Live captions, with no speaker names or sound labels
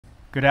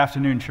Good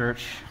afternoon,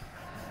 church.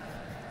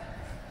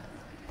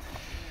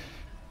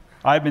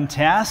 I've been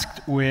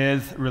tasked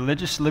with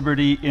religious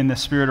liberty in the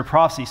spirit of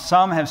prophecy.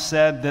 Some have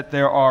said that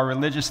there are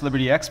religious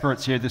liberty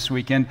experts here this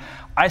weekend.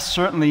 I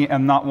certainly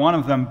am not one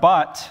of them,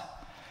 but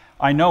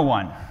I know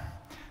one.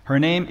 Her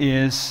name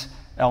is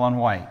Ellen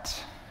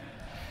White.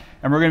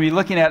 And we're going to be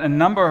looking at a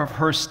number of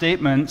her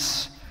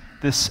statements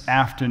this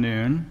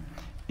afternoon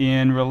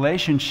in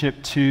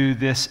relationship to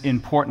this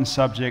important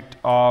subject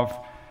of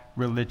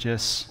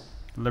religious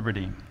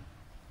liberty.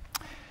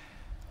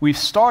 We've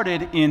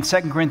started in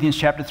 2 Corinthians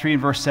chapter 3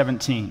 and verse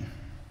 17.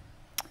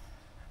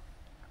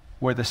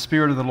 Where the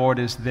Spirit of the Lord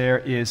is, there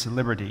is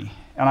liberty.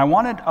 And I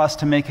wanted us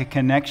to make a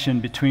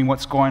connection between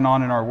what's going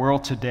on in our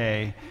world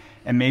today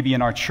and maybe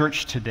in our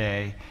church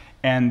today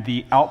and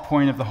the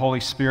outpouring of the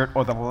Holy Spirit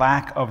or the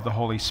lack of the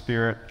Holy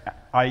Spirit,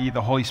 i.e.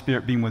 the Holy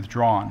Spirit being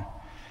withdrawn.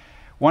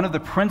 One of the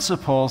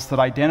principles that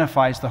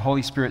identifies the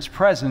Holy Spirit's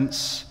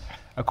presence,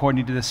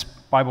 according to this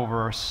Bible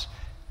verse,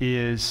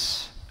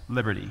 is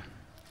liberty,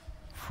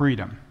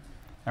 freedom.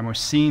 And we're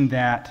seeing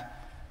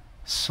that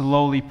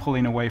slowly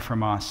pulling away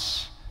from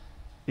us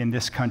in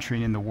this country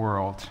and in the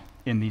world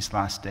in these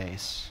last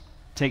days.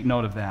 Take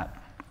note of that.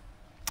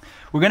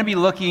 We're going to be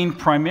looking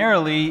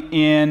primarily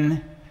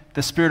in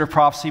the spirit of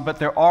prophecy, but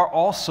there are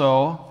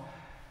also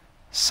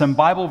some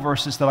Bible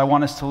verses that I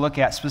want us to look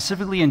at,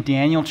 specifically in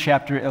Daniel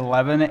chapter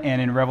 11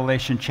 and in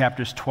Revelation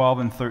chapters 12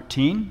 and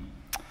 13.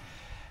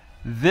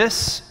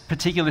 This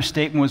particular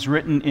statement was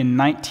written in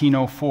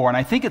 1904, and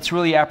I think it's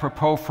really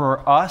apropos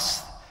for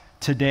us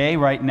today,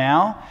 right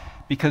now,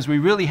 because we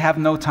really have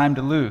no time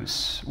to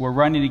lose. We're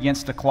running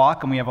against the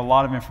clock, and we have a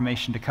lot of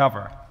information to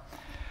cover.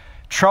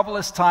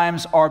 Troublous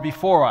times are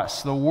before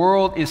us. The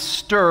world is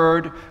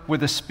stirred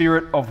with a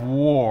spirit of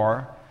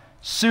war.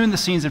 Soon the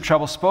scenes of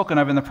trouble spoken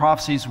of in the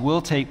prophecies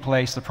will take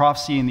place. The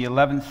prophecy in the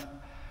 11th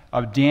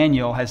of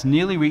Daniel has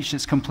nearly reached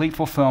its complete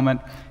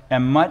fulfillment,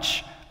 and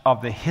much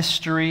of the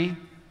history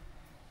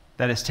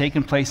that has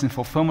taken place in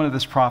fulfillment of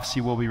this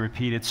prophecy will be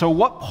repeated. So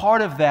what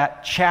part of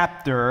that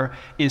chapter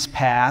is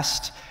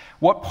past?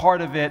 What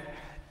part of it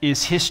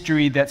is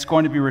history that's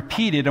going to be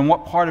repeated? And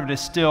what part of it is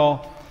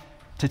still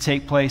to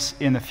take place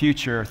in the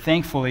future?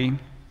 Thankfully,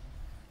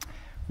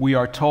 we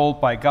are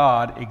told by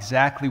God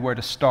exactly where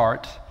to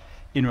start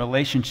in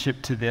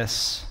relationship to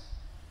this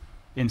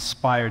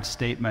inspired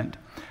statement.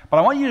 But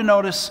I want you to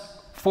notice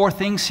 4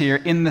 things here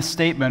in the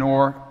statement,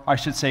 or I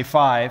should say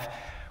 5.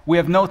 We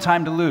have no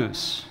time to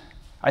lose.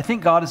 I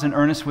think God is in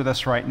earnest with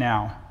us right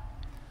now.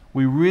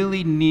 We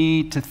really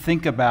need to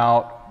think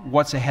about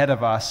what's ahead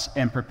of us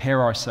and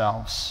prepare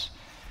ourselves.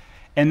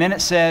 And then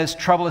it says,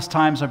 troublous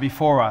times are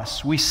before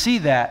us. We see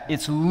that.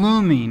 It's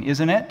looming,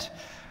 isn't it?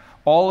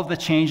 All of the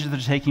changes that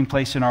are taking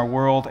place in our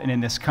world and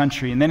in this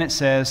country. And then it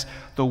says,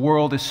 the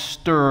world is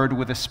stirred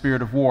with a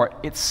spirit of war.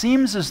 It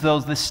seems as though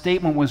this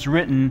statement was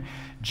written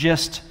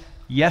just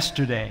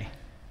yesterday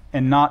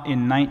and not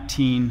in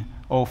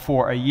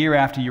 1904, a year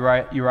after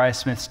Uriah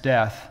Smith's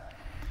death.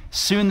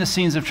 Soon the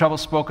scenes of trouble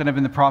spoken of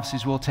in the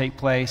prophecies will take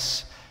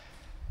place.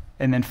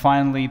 And then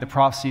finally, the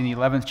prophecy in the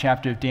 11th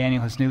chapter of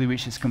Daniel has nearly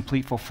reached its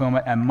complete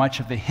fulfillment, and much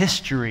of the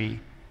history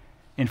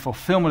in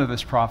fulfillment of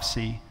this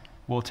prophecy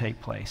will take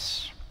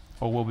place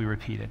or will be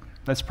repeated.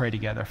 Let's pray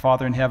together.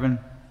 Father in heaven,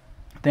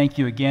 thank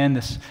you again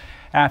this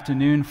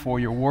afternoon for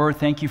your word.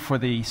 Thank you for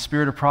the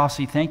spirit of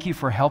prophecy. Thank you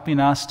for helping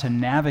us to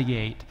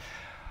navigate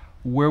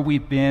where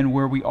we've been,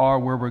 where we are,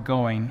 where we're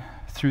going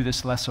through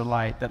this lesser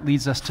light that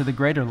leads us to the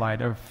greater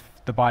light of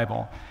the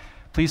Bible.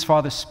 Please,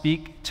 Father,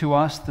 speak to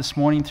us this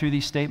morning through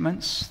these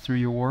statements, through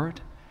your word.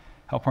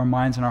 Help our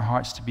minds and our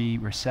hearts to be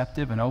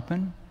receptive and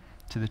open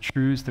to the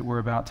truths that we're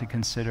about to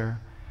consider.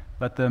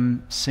 Let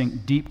them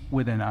sink deep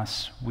within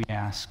us, we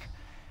ask.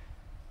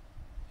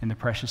 In the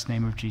precious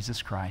name of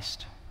Jesus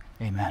Christ,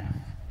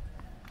 amen.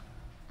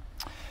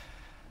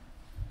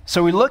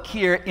 So we look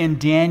here in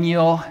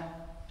Daniel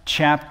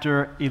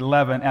chapter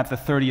 11 at the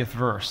 30th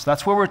verse.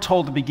 That's where we're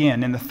told to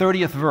begin, in the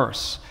 30th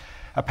verse.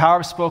 A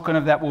power spoken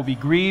of that will be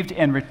grieved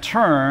and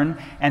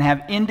return and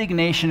have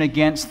indignation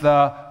against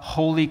the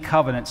holy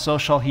covenant. So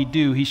shall he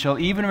do. He shall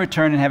even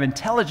return and have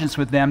intelligence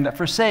with them that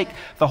forsake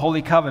the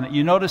holy covenant.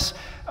 You notice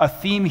a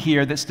theme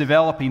here that's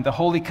developing, the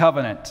holy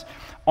covenant.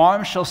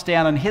 Arms shall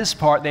stand on his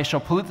part. They shall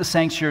pollute the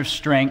sanctuary of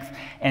strength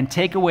and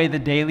take away the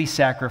daily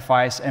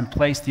sacrifice and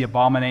place the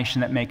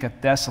abomination that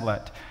maketh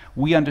desolate.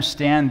 We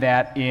understand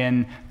that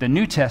in the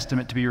New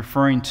Testament to be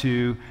referring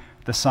to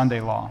the Sunday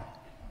law.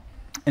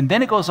 And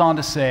then it goes on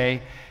to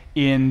say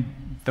in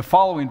the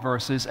following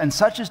verses, and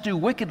such as do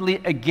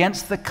wickedly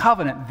against the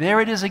covenant.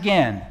 There it is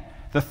again,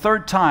 the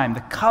third time,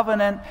 the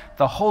covenant,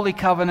 the holy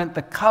covenant,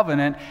 the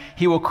covenant.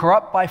 He will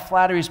corrupt by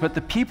flatteries, but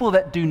the people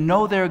that do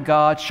know their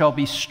God shall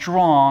be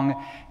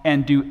strong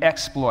and do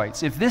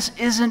exploits. If this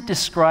isn't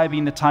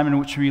describing the time in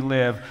which we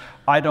live,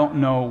 I don't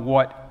know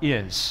what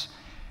is.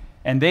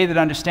 And they that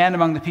understand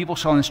among the people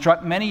shall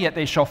instruct many, yet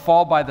they shall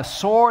fall by the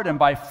sword and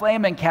by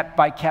flame and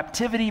by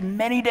captivity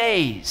many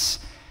days.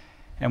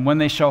 And when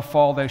they shall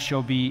fall, they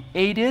shall be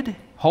aided,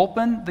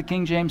 holpen, the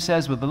King James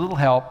says, with a little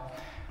help,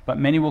 but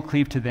many will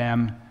cleave to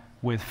them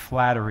with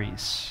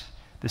flatteries.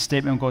 The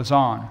statement goes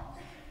on.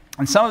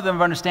 And some of them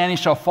of understanding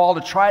shall fall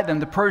to try them,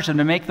 to purge them,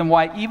 to make them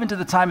white, even to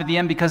the time of the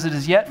end, because it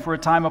is yet for a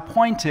time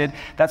appointed.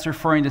 That's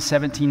referring to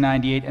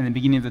 1798 and the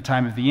beginning of the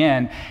time of the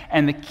end.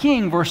 And the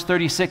king, verse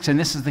 36, and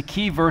this is the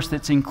key verse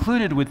that's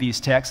included with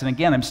these texts. And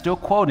again, I'm still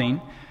quoting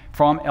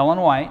from Ellen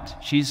White.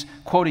 She's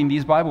quoting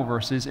these Bible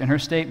verses in her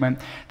statement.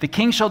 The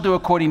king shall do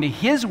according to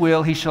his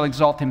will. He shall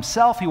exalt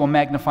himself. He will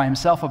magnify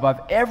himself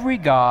above every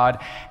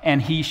god,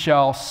 and he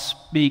shall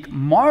speak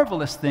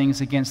marvelous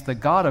things against the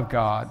God of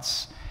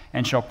gods,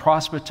 and shall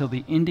prosper till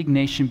the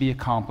indignation be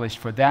accomplished,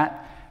 for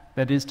that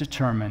is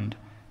determined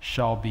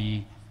shall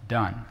be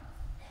done.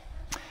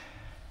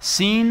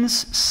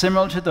 Scenes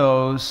similar to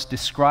those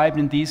described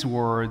in these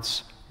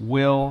words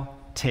will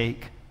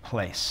take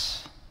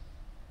place.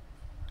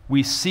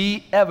 We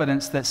see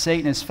evidence that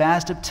Satan is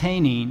fast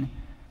obtaining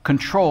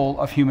control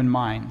of human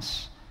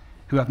minds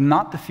who have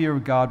not the fear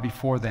of God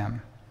before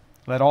them.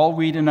 Let all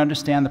read and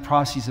understand the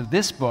prophecies of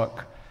this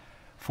book,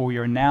 for we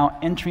are now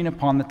entering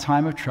upon the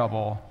time of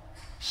trouble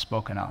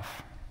spoken of.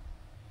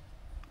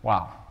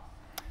 Wow.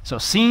 So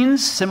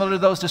scenes similar to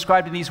those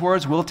described in these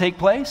words will take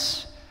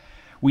place.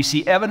 We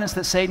see evidence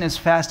that Satan is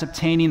fast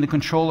obtaining the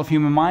control of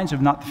human minds who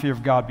have not the fear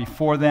of God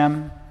before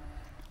them.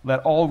 Let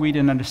all read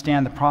and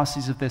understand the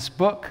prophecies of this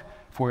book,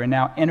 for we are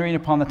now entering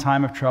upon the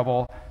time of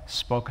trouble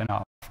spoken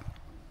of.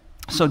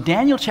 So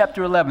Daniel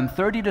chapter 11,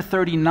 30 to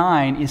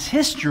 39 is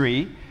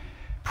history,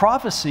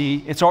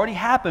 prophecy. It's already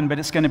happened, but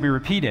it's going to be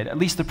repeated. At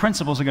least the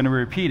principles are going to be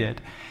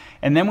repeated.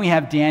 And then we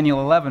have Daniel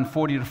 11,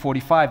 40 to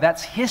 45.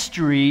 That's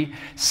history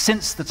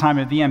since the time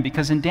of the end,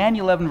 because in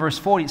Daniel 11, verse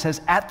 40, it says,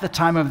 at the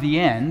time of the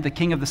end, the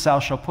king of the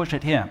south shall push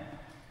at him.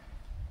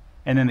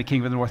 And then the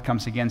king of the north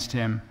comes against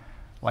him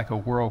like a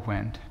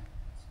whirlwind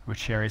with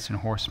chariots and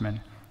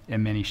horsemen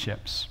and many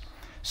ships.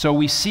 So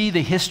we see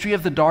the history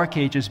of the Dark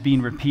Ages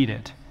being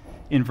repeated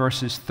in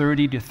verses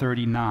 30 to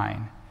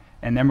 39.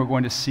 And then we're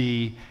going to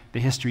see the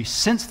history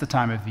since the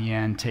time of the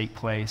end take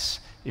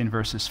place in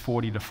verses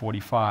 40 to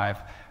 45,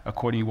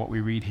 according to what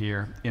we read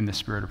here in the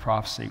Spirit of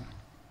Prophecy.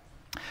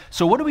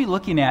 So what are we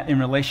looking at in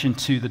relation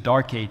to the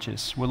Dark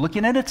Ages? We're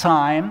looking at a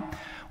time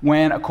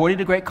when, according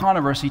to Great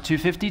Controversy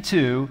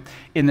 252,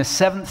 in the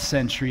 7th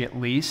century at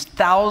least,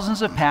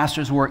 thousands of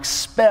pastors were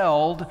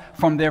expelled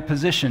from their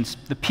positions.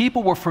 The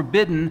people were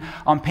forbidden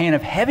on pain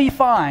of heavy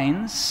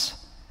fines,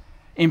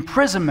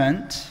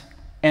 imprisonment,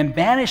 and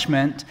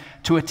banishment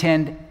to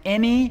attend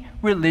any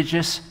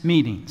religious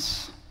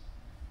meetings.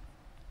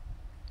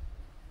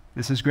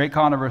 This is Great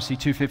Controversy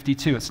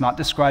 252. It's not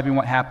describing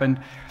what happened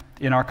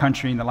in our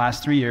country in the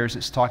last 3 years.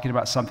 It's talking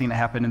about something that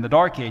happened in the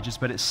Dark Ages,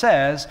 but it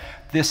says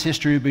this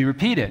history will be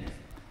repeated.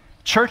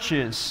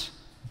 Churches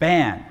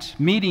banned,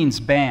 meetings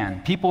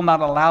banned, people not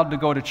allowed to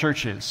go to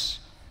churches.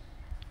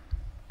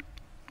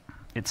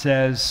 It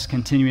says,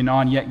 continuing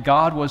on, yet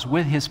God was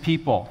with his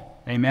people.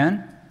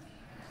 Amen?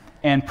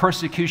 And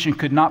persecution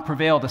could not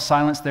prevail to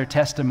silence their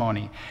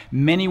testimony.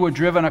 Many were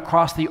driven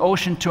across the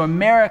ocean to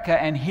America,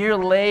 and here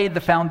laid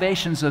the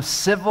foundations of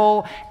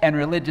civil and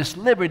religious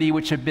liberty,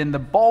 which have been the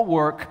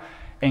bulwark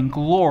and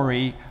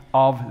glory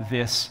of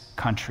this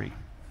country.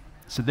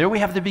 So there we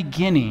have the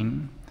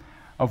beginning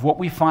of what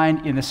we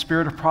find in the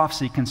Spirit of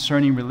Prophecy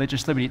concerning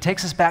religious liberty. It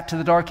takes us back to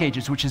the Dark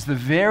Ages, which is the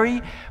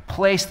very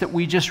place that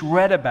we just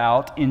read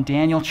about in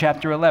Daniel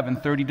chapter 11,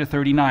 30 to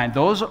 39.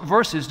 Those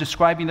verses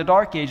describing the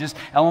Dark Ages,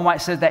 Ellen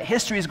White says that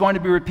history is going to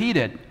be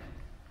repeated.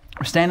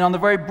 We're standing on the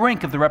very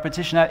brink of the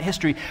repetition of that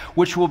history,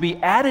 which will be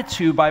added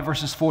to by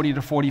verses 40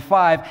 to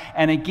 45,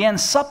 and again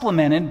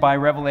supplemented by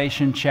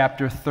Revelation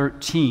chapter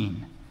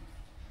 13,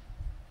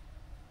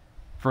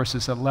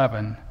 verses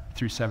 11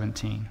 through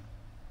 17.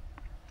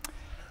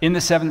 In the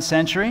 7th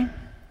century,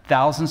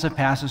 thousands of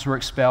pastors were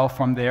expelled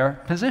from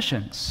their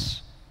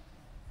positions.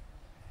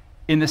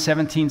 In the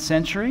 17th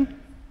century,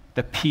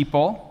 the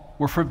people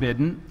were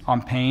forbidden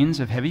on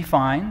pains of heavy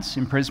fines,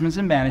 imprisonments,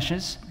 and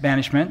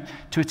banishment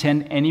to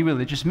attend any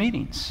religious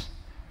meetings.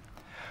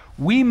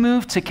 We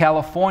moved to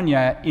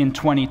California in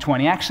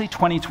 2020, actually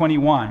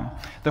 2021.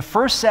 The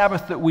first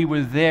Sabbath that we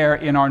were there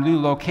in our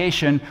new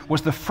location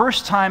was the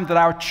first time that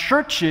our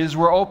churches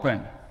were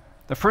open.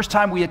 The first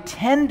time we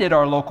attended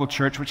our local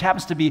church, which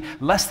happens to be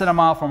less than a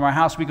mile from our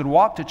house, we could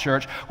walk to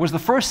church, was the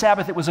first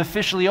Sabbath it was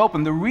officially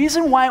open. The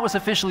reason why it was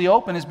officially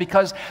open is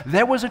because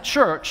there was a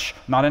church,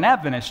 not an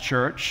Adventist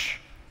church,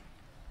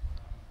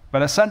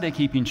 but a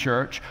Sunday-keeping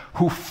church,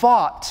 who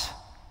fought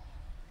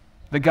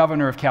the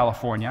governor of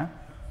California,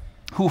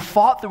 who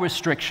fought the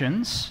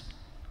restrictions,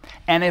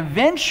 and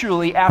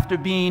eventually, after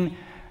being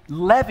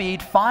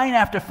levied fine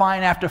after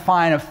fine after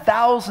fine of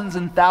thousands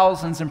and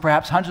thousands and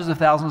perhaps hundreds of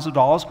thousands of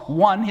dollars,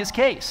 won his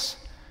case.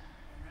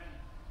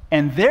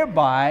 And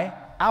thereby,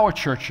 our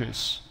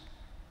churches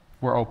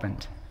were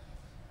opened.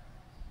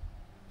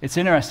 It's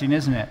interesting,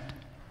 isn't it?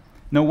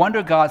 No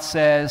wonder God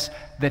says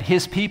that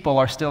his people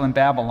are still in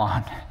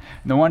Babylon.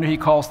 No wonder he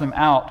calls them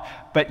out,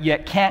 but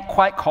yet can't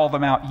quite call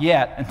them out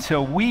yet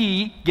until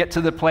we get to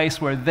the place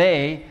where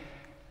they,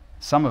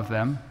 some of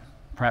them,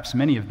 perhaps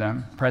many of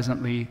them,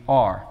 presently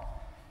are.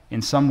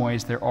 In some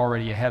ways, they're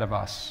already ahead of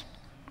us.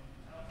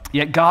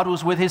 Yet God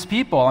was with his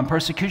people, and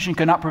persecution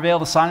could not prevail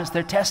to silence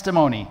their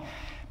testimony.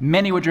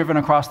 Many were driven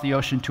across the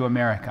ocean to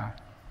America.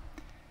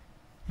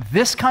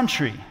 This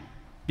country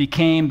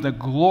became the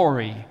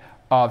glory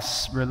of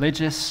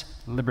religious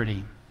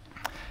liberty.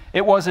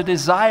 It was a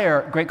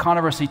desire, Great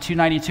Controversy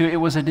 292, it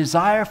was a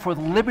desire for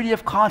the liberty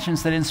of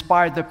conscience that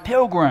inspired the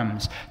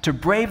Pilgrims to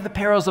brave the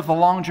perils of the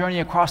long journey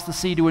across the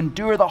sea, to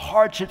endure the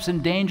hardships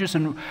and dangers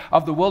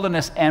of the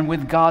wilderness, and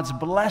with God's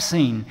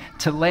blessing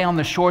to lay on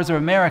the shores of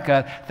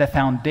America the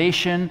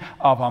foundation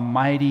of a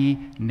mighty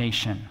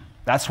nation.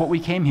 That's what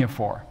we came here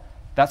for.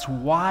 That's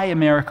why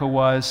America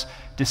was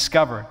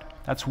discovered.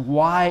 That's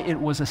why it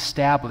was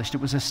established.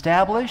 It was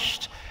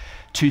established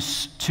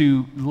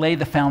to lay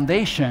the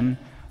foundation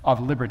of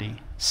liberty,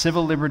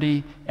 civil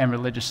liberty and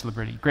religious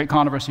liberty. Great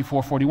Controversy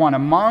 441.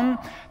 Among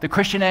the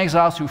Christian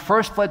exiles who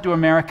first fled to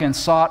America and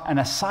sought an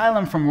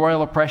asylum from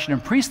royal oppression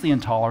and priestly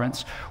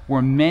intolerance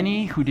were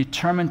many who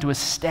determined to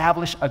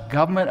establish a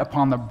government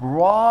upon the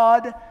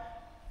broad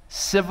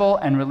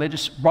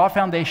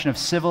foundation of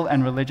civil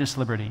and religious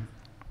liberty.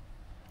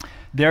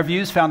 Their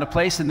views found a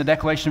place in the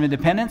Declaration of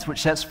Independence,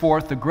 which sets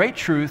forth the great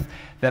truth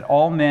that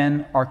all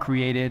men are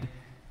created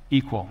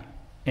equal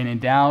and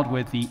endowed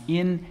with the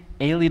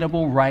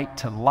inalienable right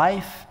to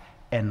life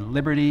and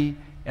liberty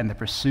and the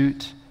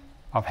pursuit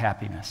of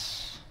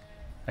happiness.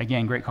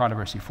 Again, Great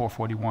Controversy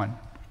 441.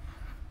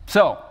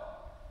 So,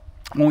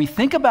 when we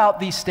think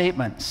about these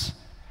statements,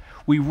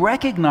 we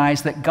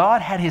recognize that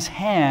God had his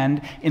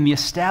hand in the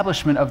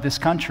establishment of this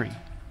country.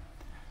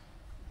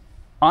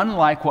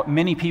 Unlike what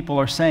many people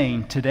are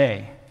saying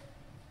today,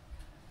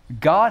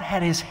 God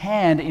had his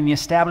hand in the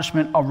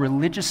establishment of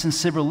religious and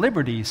civil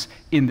liberties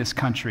in this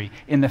country,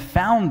 in the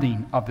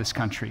founding of this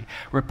country.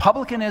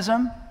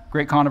 Republicanism,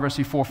 Great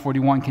Controversy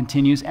 441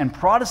 continues, and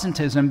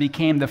Protestantism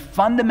became the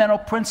fundamental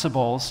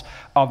principles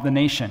of the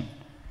nation.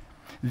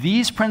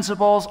 These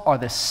principles are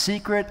the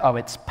secret of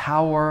its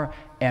power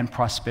and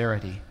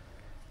prosperity.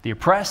 The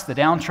oppressed, the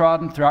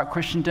downtrodden throughout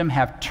Christendom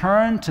have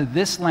turned to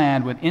this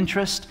land with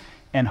interest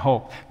and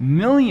hope.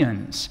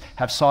 Millions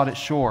have sought its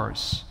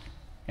shores,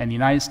 and the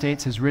United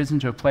States has risen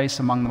to a place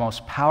among the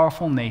most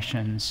powerful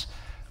nations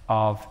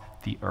of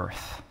the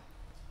earth.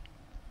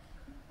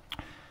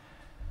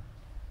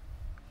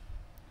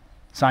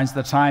 Signs of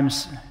the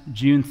Times,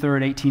 June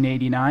 3rd,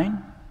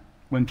 1889.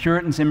 When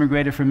Puritans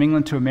immigrated from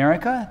England to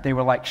America, they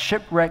were like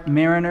shipwrecked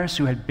mariners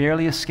who had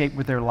barely escaped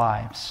with their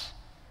lives.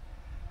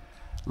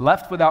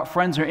 Left without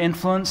friends or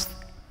influence,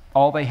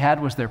 all they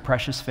had was their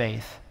precious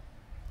faith,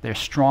 their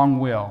strong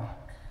will,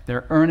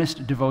 their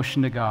earnest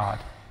devotion to God.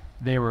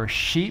 They were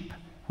sheep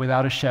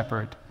without a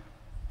shepherd.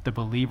 The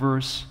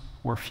believers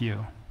were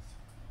few.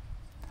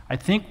 I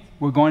think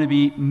we're going to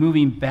be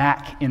moving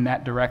back in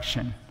that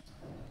direction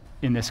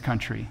in this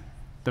country.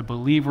 The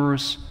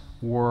believers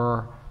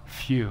were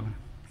few.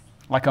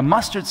 Like a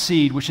mustard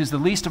seed, which is the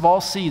least of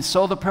all seeds,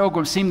 so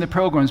seemed the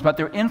Pilgrims, but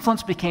their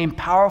influence became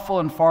powerful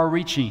and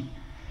far-reaching.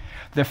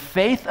 The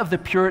faith of the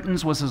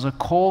Puritans was as a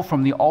coal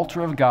from the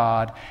altar of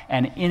God,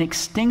 an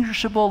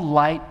inextinguishable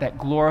light that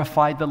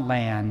glorified the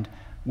land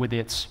with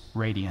its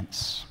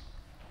radiance.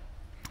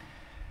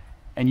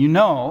 And you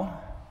know,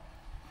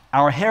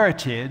 our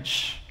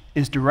heritage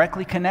is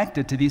directly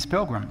connected to these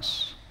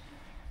Pilgrims.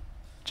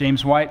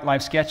 James White,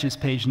 Life Sketches,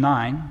 page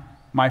 9.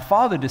 My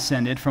father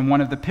descended from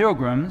one of the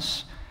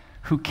Pilgrims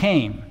who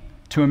came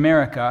to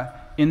America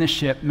in the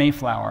ship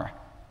Mayflower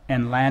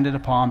and landed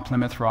upon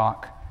Plymouth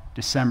Rock,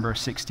 December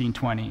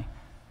 1620.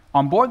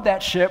 On board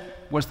that ship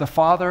was the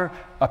father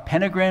of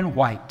Peregrine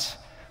White,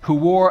 who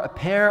wore a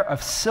pair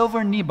of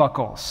silver knee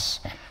buckles,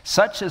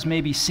 such as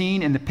may be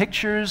seen in the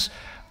pictures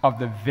of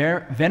the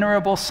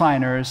venerable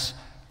signers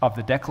of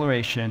the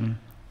Declaration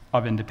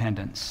of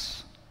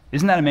Independence.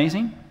 Isn't that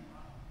amazing?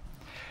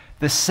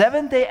 The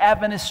Seventh-day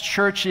Adventist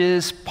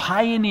Church's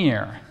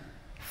pioneer,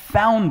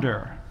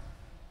 founder,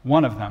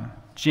 one of them,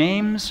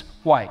 James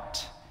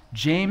White,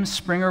 James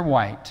Springer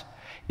White,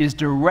 is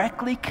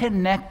directly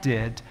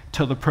connected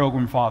to the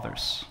Pilgrim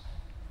Fathers.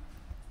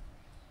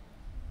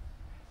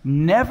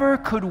 Never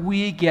could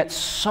we get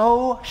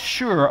so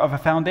sure of a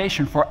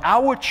foundation for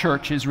our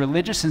church's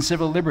religious and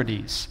civil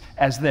liberties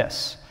as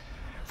this.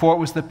 For it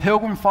was the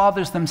Pilgrim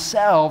Fathers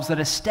themselves that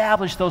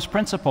established those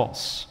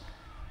principles.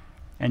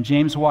 And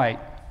James White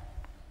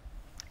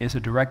is a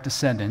direct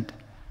descendant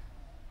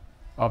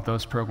of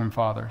those Pilgrim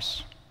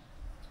Fathers.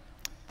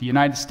 The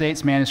United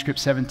States, manuscript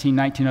 17,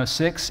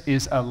 1906,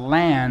 is a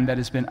land that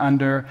has been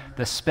under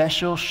the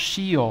special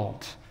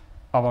shield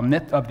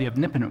of the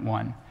Omnipotent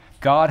One.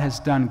 God has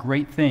done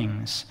great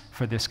things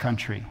for this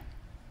country.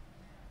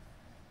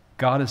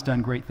 God has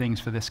done great things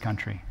for this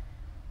country.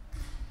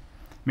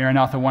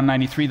 Maranatha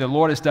 193, the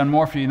Lord has done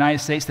more for the United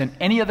States than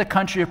any other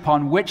country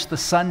upon which the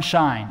sun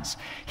shines.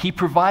 He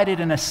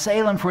provided an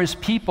asylum for his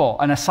people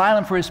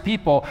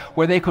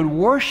where they could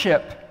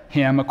worship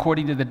him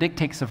according to the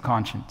dictates of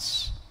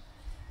conscience.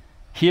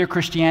 Here,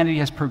 Christianity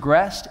has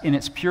progressed in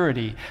its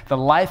purity. The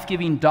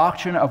life-giving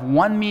doctrine of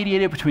one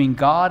mediator between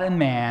God and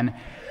man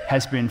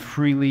has been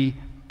freely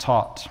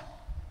taught.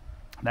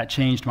 That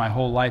changed my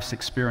whole life's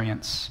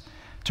experience.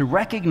 To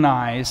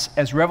recognize,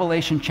 as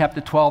Revelation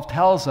chapter 12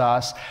 tells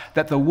us,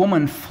 that the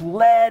woman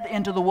fled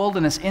into the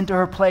wilderness, into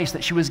her place,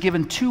 that she was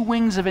given 2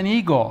 wings of an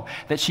eagle,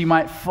 that she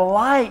might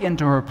fly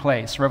into her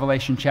place,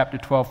 Revelation chapter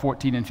 12,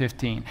 14, and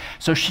 15,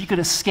 so she could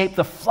escape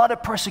the flood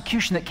of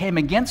persecution that came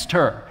against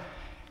her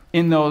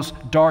in those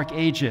dark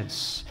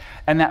ages.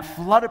 And that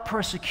flood of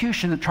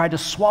persecution that tried to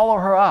swallow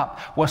her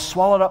up was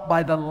swallowed up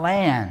by the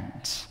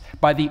land,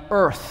 by the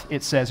earth,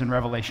 it says in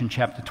Revelation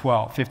chapter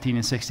 12, 15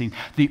 and 16.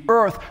 The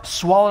earth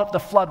swallowed up the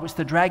flood which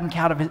the dragon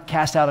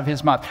cast out of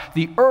his mouth.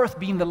 The earth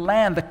being the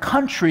land, the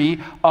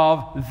country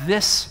of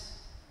this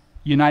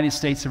United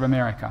States of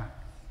America.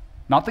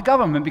 Not the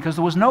government, because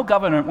there was no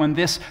government when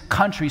this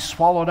country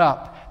swallowed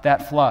up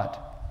that flood.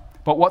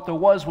 But what there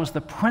was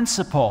the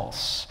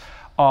principles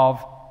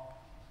of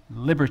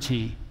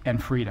liberty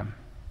and freedom.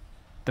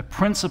 The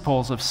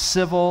principles of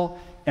civil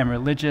and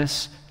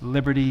religious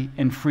liberty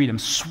and freedom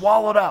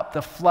swallowed up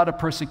the flood of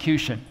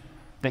persecution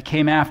that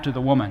came after the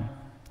woman,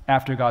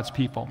 after God's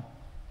people.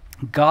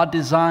 God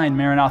designed,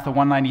 Maranatha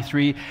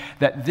 193,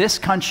 that this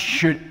country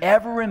should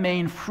ever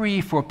remain free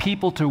for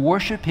people to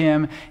worship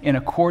Him in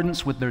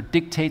accordance with their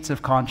dictates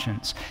of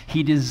conscience.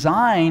 He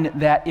designed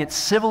that its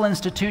civil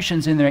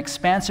institutions in their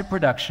expansive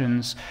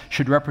productions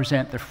should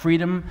represent the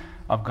freedom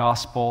of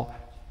gospel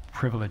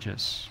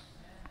privileges.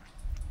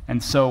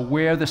 And so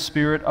where the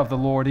Spirit of the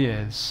Lord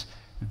is,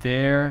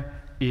 there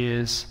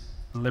is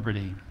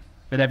liberty.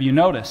 But have you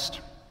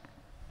noticed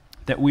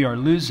that we are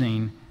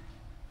losing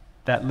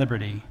that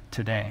liberty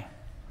today?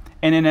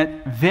 And in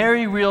a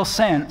very real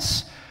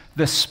sense,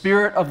 the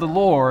Spirit of the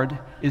Lord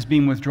is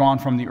being withdrawn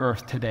from the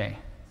earth today.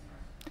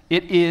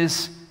 It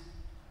is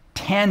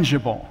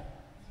tangible,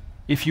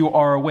 if you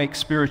are awake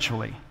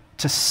spiritually,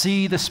 to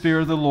see the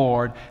Spirit of the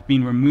Lord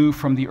being removed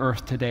from the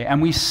earth today.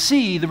 And we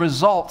see the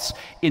results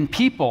in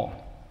people.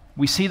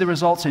 We see the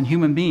results in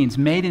human beings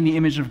made in the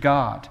image of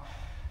God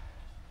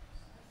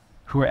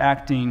who are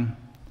acting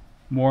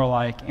more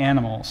like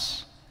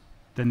animals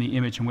than the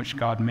image in which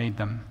God made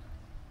them.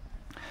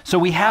 So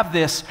we have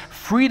this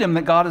freedom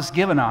that God has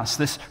given us,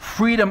 this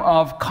freedom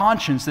of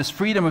conscience, this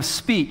freedom of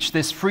speech,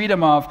 this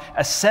freedom of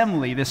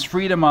assembly, this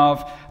freedom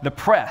of the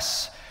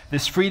press,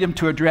 this freedom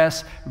to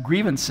address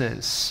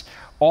grievances.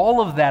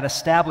 All of that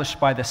established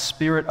by the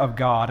Spirit of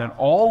God, and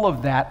all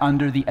of that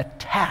under the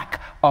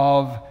attack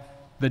of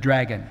the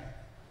dragon,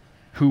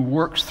 who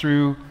works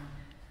through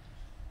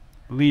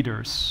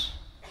leaders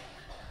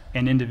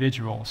and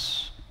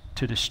individuals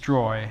to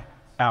destroy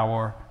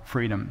our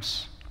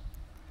freedoms.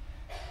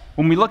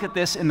 When we look at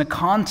this in the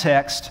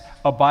context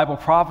of Bible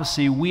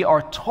prophecy, we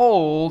are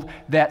told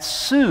that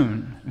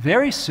soon,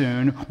 very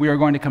soon, we are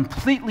going to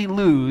completely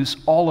lose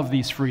all of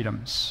these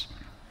freedoms.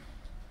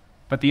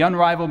 But the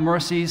unrivaled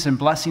mercies and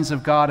blessings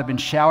of God have been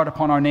showered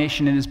upon our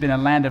nation. It has been a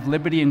land of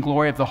liberty and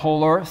glory of the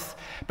whole earth.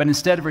 But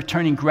instead of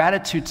returning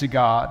gratitude to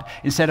God,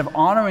 instead of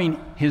honoring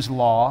His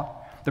law,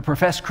 the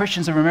professed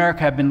Christians of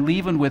America have been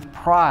leavened with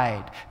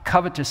pride,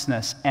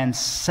 covetousness, and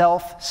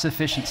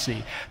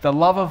self-sufficiency. The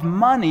love of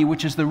money,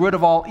 which is the root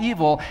of all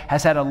evil,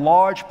 has had a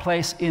large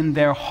place in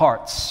their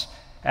hearts.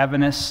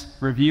 Adventist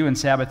Review and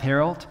Sabbath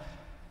Herald,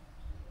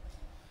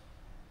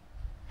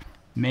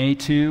 May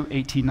 2,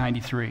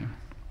 1893.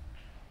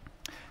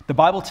 The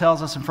Bible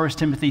tells us in 1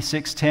 Timothy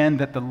 6:10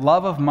 that the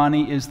love of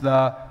money is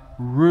the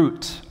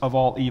root of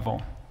all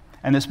evil.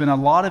 And there's been a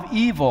lot of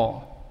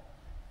evil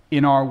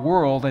in our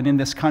world and in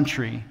this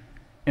country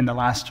in the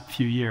last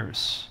few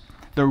years.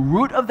 The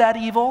root of that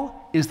evil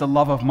is the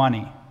love of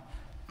money,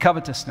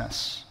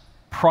 covetousness,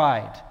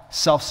 pride,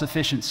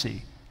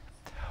 self-sufficiency.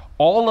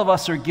 All of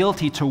us are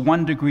guilty to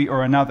one degree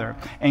or another,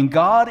 and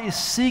God is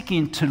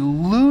seeking to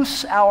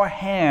loose our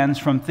hands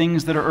from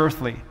things that are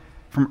earthly,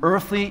 from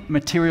earthly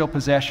material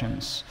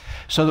possessions,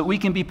 so that we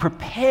can be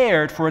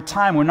prepared for a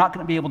time we're not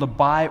going to be able to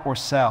buy or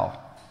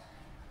sell.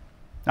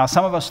 Now,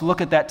 some of us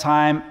look at that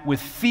time with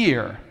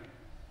fear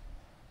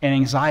and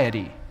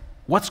anxiety.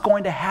 What's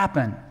going to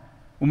happen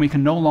when we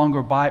can no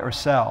longer buy or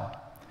sell?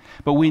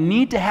 But we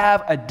need to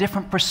have a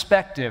different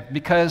perspective,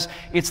 because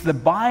it's the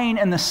buying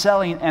and the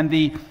selling and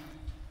the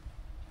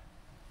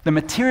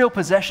material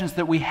possessions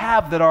that we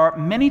have that are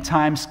many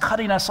times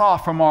cutting us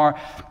off from our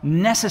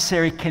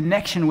necessary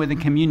connection with and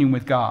communion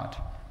with God.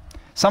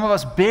 Some of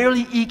us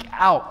barely eke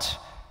out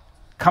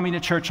coming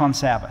to church on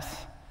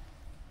Sabbath.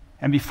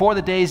 And before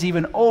the day is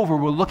even over,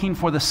 we're looking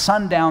for the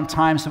sundown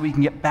time so we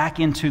can get back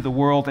into the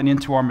world and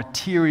into our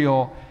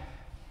material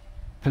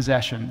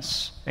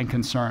possessions and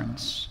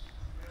concerns.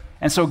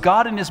 And so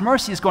God in His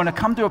mercy is going to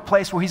come to a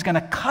place where He's going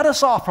to cut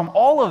us off from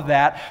all of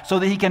that so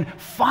that He can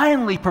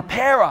finally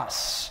prepare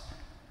us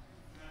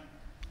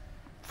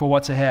for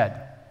what's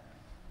ahead.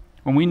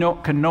 When we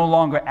can no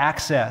longer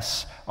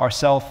access our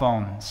cell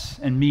phones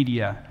and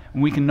media,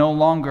 when we can no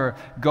longer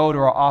go to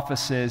our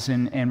offices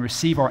and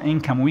receive our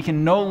income, when we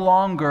can no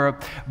longer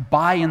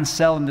buy and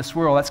sell in this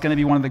world, that's going to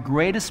be one of the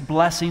greatest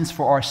blessings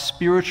for our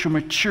spiritual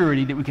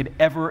maturity that we could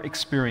ever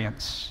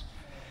experience.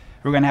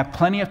 We're going to have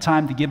plenty of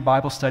time to give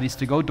Bible studies,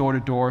 to go door to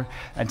door,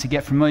 and to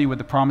get familiar with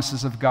the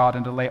promises of God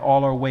and to lay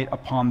all our weight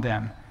upon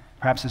them,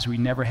 perhaps as we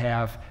never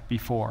have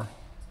before.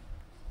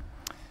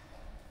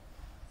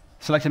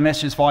 Selected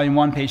Messages, Volume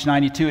 1, page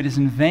 92. Is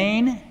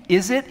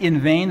it in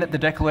vain that the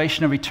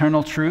declaration of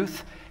eternal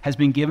truth has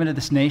been given to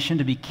this nation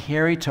to be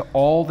carried to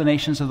all the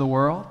nations of the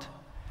world?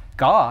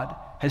 God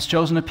has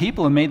chosen a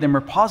people and made them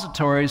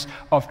repositories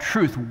of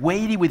truth,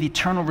 weighty with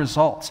eternal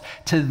results.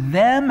 To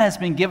them has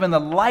been given the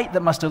light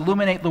that must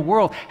illuminate the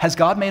world. Has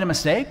God made a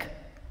mistake?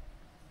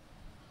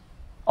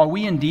 Are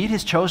we indeed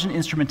his chosen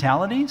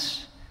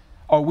instrumentalities?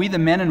 Are we the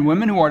men and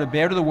women who are to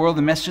bear to the world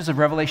the messages of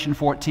Revelation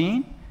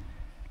 14?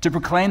 To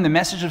proclaim the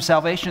message of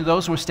salvation to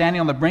those who are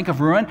standing on the brink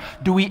of ruin?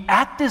 Do we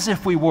act as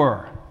if we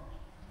were?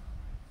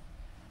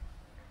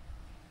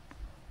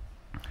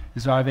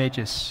 Desire of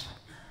Ages,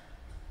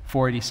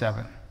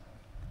 487.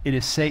 It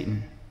is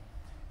Satan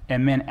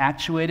and men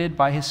actuated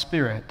by his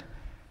spirit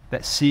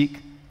that seek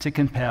to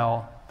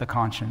compel the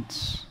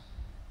conscience.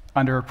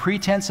 Under a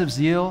pretense of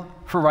zeal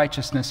for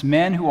righteousness,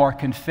 men who are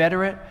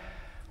confederate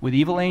with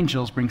evil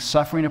angels bring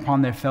suffering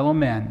upon their fellow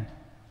men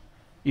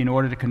in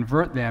order to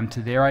convert them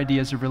to their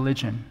ideas of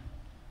religion.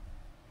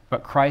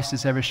 But Christ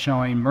is ever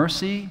showing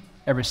mercy,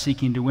 ever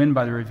seeking to win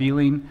by the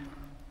revealing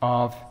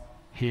of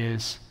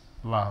his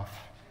love.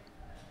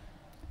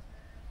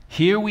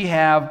 Here we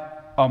have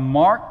a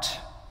marked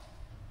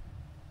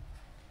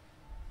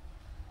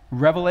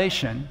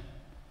revelation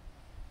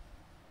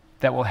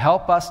that will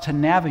help us to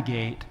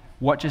navigate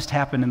what just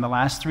happened in the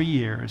last 3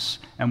 years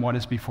and what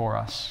is before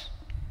us.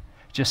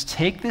 Just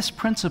take this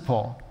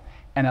principle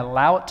and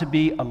allow it to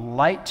be a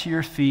light to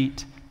your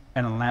feet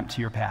and a lamp to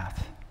your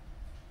path.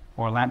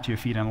 Or a lamp to your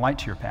feet and a light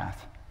to your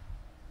path.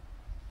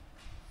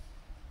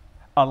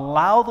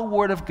 Allow the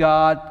Word of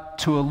God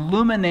to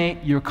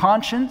illuminate your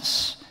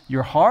conscience,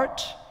 your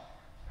heart,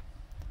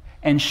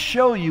 and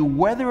show you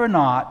whether or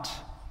not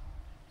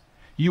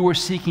you were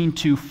seeking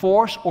to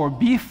force or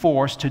be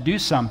forced to do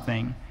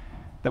something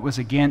that was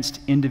against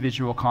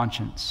individual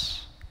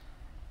conscience.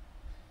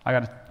 I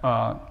got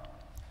a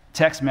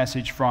text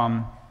message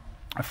from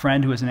a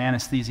friend who is an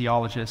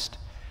anesthesiologist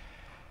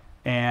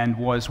and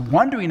was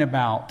wondering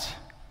about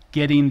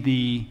getting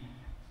the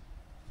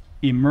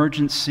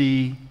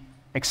emergency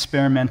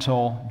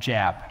experimental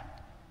jab,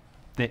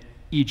 the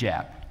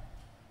e-jab.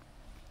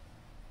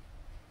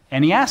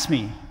 And he asked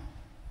me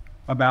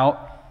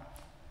about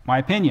my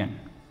opinion.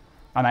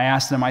 And I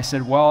asked him, I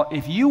said, well,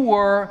 if you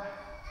were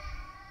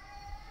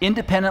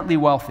independently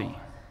wealthy,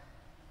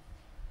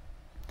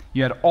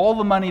 you had all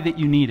the money that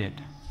you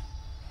needed,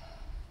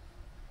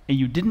 and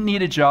you didn't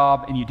need a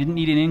job and you didn't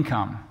need an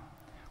income,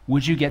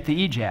 would you get the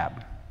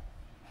e-jab?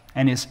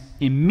 And his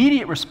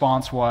immediate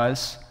response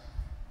was,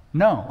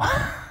 no.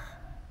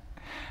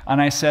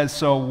 And I said,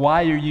 so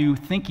why are you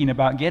thinking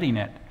about getting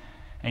it?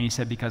 And he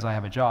said, because I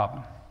have a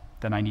job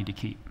that I need to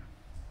keep.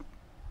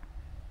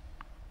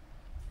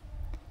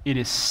 It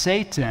is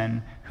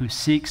Satan who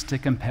seeks to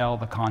compel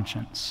the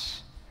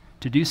conscience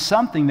to do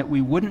something that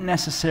we wouldn't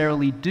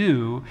necessarily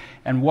do.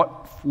 And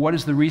what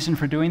is the reason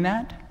for doing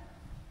that?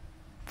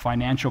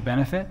 Financial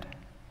benefit,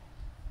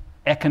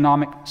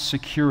 economic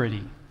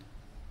security.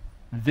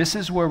 This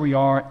is where we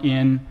are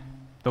in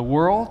the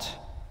world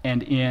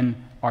and in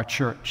our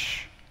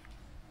church.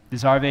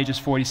 Desire of Ages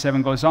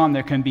 47 goes on,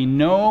 there can be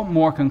no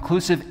more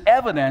conclusive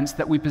evidence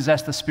that we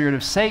possess the spirit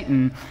of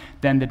Satan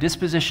than the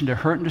disposition to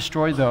hurt and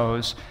destroy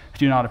those who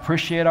do not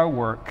appreciate our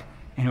work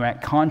and who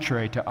act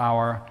contrary to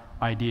our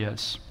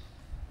ideas.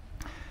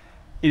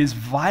 It is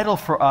vital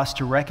for us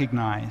to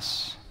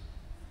recognize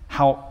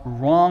how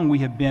wrong we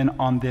have been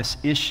on this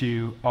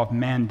issue of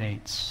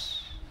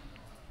mandates.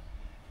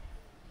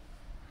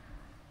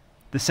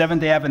 The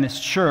Seventh-day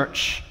Adventist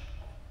Church,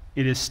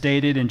 it is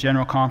stated in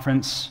General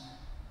Conference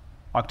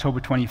October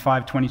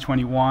 25,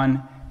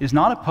 2021, is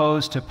not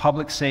opposed to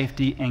public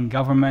safety and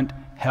government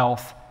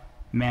health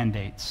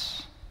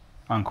mandates,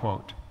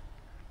 unquote.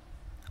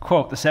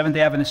 Quote, the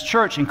Seventh-day Adventist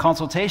Church, in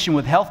consultation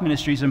with health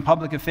ministries and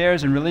public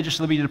affairs and religious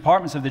liberty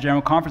departments of the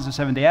General Conference of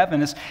Seventh-day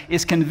Adventists,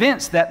 is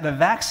convinced that the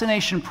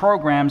vaccination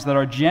programs that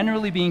are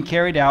generally being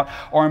carried out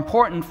are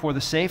important for the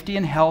safety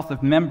and health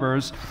of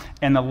members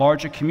and the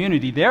larger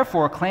community.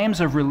 Therefore, claims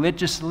of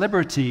religious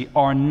liberty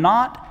are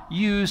not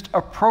used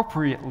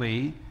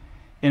appropriately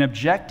in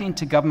objecting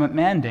to government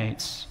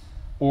mandates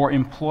or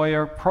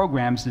employer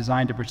programs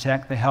designed to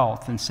protect the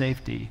health and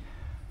safety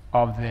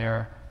of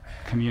their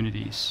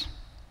communities.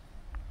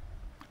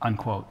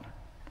 Unquote.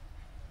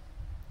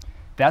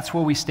 That's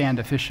where we stand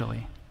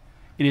officially.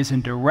 It is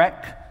in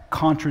direct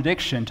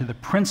contradiction to the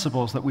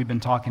principles that we've been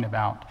talking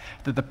about,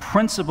 that the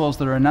principles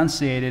that are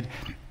enunciated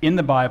in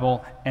the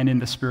Bible and in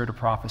the spirit of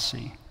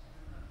prophecy.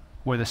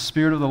 Where the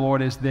Spirit of the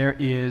Lord is, there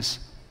is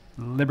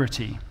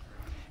liberty.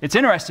 It's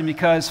interesting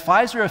because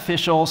Pfizer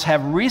officials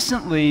have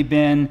recently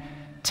been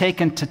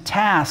taken to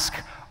task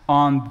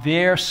on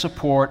their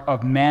support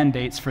of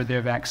mandates for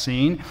their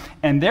vaccine,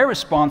 and their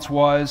response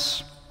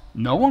was,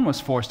 no one was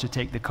forced to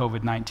take the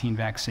COVID-19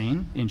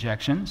 vaccine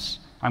injections.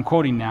 I'm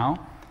quoting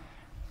now.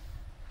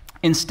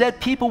 Instead,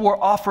 people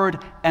were offered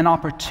an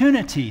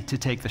opportunity to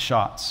take the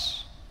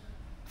shots.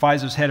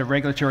 Pfizer's head of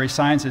regulatory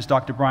sciences,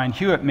 Dr. Brian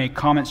Hewitt, made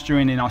comments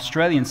during an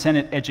Australian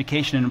Senate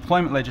Education and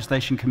Employment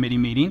Legislation Committee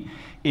meeting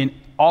in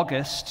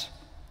August,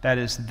 that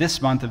is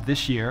this month of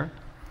this year.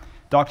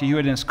 Dr.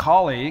 Hewitt and his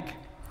colleague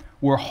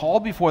were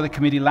hauled before the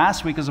committee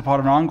last week as a part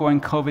of an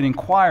ongoing COVID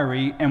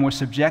inquiry and were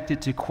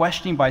subjected to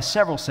questioning by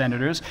several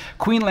senators.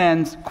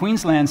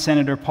 Queensland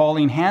Senator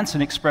Pauline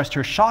Hanson expressed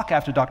her shock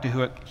after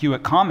Dr.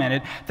 Hewitt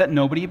commented that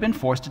nobody had been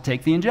forced to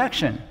take the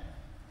injection.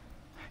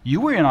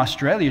 "You were in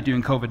Australia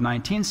during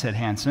COVID-19, said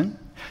Hanson.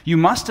 You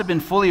must have been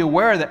fully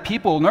aware that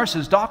people,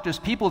 nurses, doctors,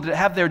 people that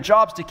have their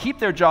jobs to keep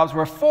their jobs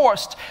were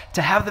forced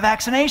to have the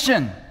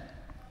vaccination.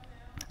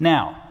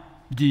 Now,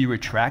 do you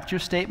retract your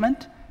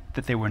statement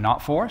that they were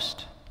not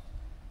forced?"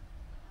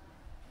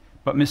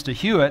 But Mr.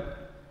 Hewitt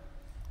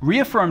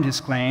reaffirmed his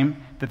claim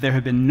that there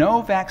had been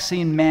no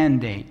vaccine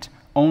mandate,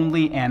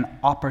 only an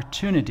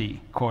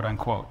opportunity, quote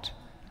unquote.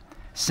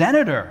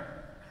 "Senator,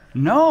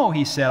 no,"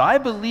 he said, "I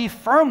believe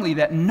firmly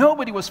that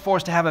nobody was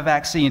forced to have a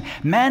vaccine.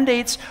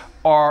 Mandates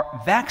are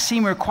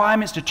vaccine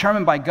requirements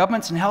determined by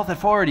governments and health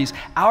authorities.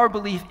 Our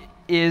belief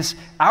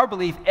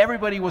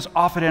everybody was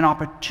offered an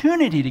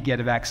opportunity to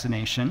get a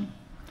vaccination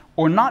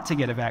or not to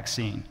get a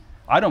vaccine.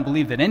 I don't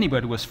believe that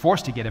anybody was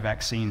forced to get a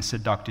vaccine,"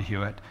 said Dr.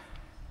 Hewitt.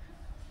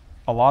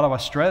 "A lot of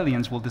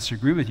Australians will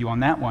disagree with you on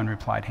that one,"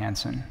 replied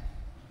Hanson.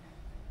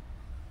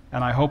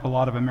 "And I hope a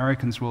lot of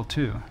Americans will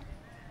too."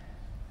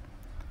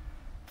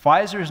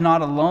 Pfizer is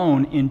not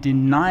alone in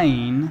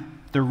denying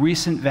the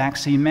recent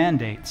vaccine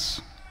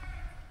mandates.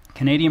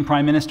 Canadian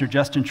Prime Minister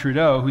Justin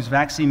Trudeau, whose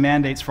vaccine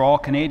mandates for all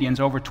Canadians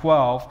over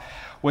 12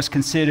 was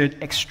considered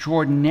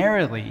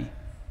extraordinarily,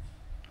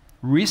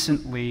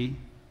 recently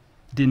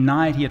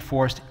denied he had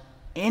forced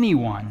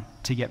anyone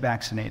to get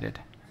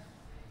vaccinated.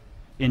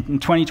 In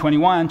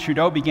 2021,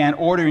 Trudeau began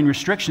ordering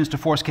restrictions to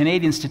force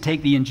Canadians to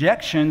take the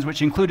injections,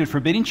 which included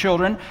forbidding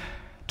children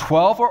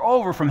 12 or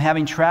over from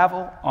having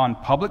travel on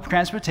public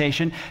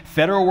transportation.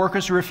 Federal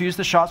workers who refused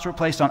the shots were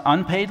placed on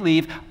unpaid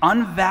leave.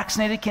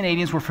 Unvaccinated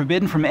Canadians were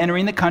forbidden from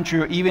entering the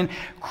country or even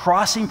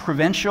crossing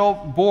provincial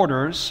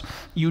borders.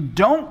 You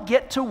don't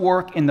get to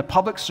work in the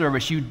public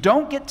service. You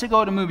don't get to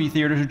go to movie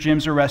theaters or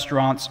gyms or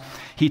restaurants,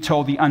 he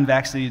told the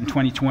unvaccinated in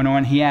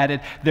 2021. He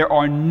added, "There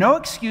are no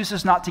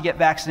excuses not to get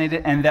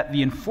vaccinated and that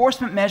the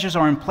enforcement measures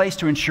are in place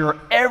to ensure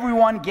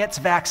everyone gets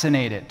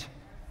vaccinated."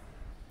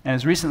 And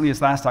as recently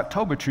as last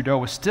October, Trudeau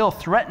was still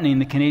threatening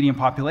the Canadian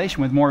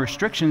population with more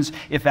restrictions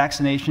if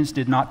vaccinations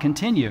did not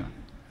continue.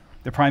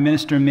 The Prime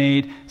Minister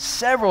made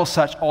several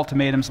such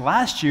ultimatums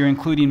last year,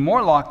 including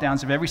more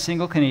lockdowns if every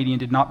single Canadian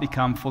did not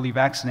become fully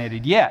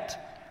vaccinated.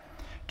 Yet,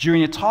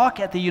 during a talk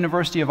at the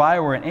University of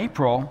Iowa in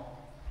April,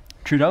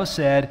 Trudeau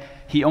said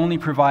he only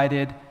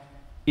provided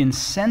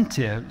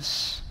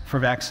incentives for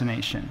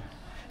vaccination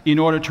in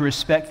order to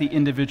respect the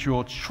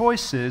individual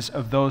choices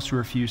of those who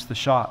refused the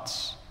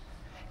shots.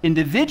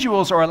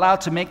 Individuals are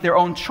allowed to make their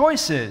own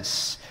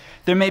choices.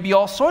 There may be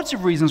all sorts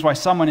of reasons why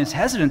someone is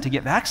hesitant to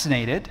get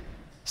vaccinated,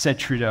 said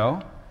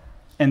Trudeau.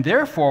 And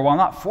therefore, while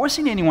not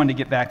forcing anyone to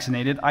get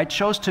vaccinated, I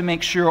chose to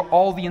make sure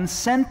all the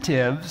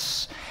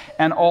incentives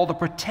and all the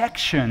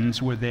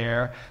protections were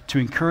there to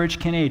encourage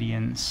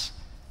Canadians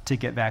to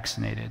get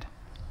vaccinated.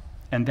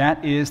 And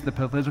that is the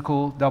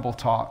political double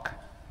talk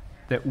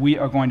that we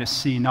are going to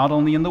see not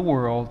only in the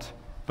world,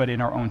 but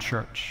in our own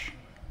church.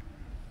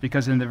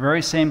 Because in the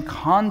very same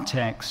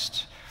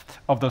context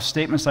of those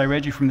statements I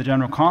read you from the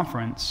General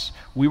Conference,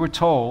 we were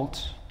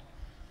told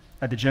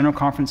at the General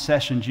Conference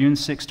session, June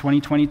 6,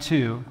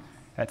 2022,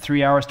 at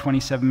 3 hours,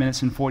 27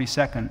 minutes, and 40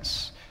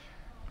 seconds,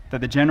 that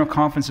the General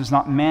Conference has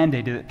not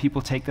mandated that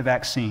people take the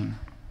vaccine.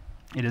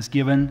 It has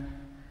given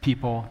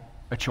people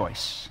a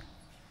choice.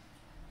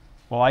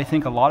 Well, I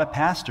think a lot of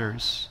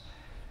pastors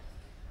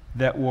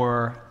that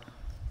were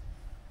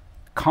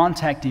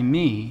contacting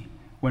me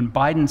when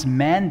Biden's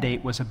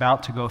mandate was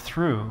about to go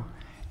through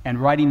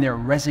and writing their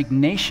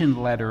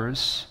resignation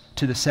letters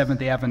to the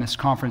Seventh-day Adventist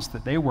conference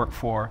that they work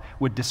for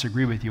would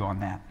disagree with you on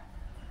that.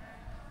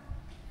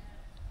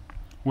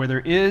 Where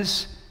there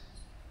is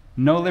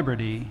no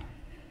liberty,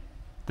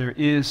 there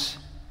is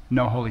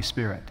no Holy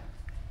Spirit.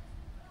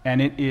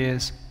 And it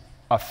is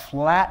a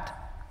flat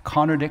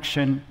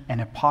contradiction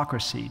and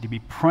hypocrisy to be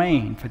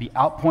praying for the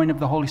outpouring of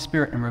the Holy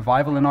Spirit and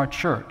revival in our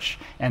church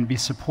and be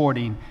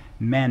supporting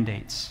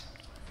mandates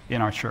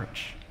in our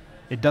church.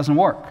 It doesn't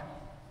work.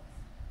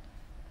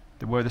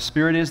 Where the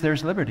Spirit is,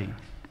 there's liberty.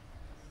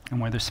 And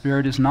where the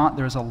Spirit is not,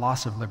 there's a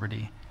loss of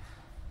liberty.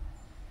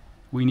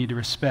 We need to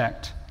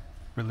respect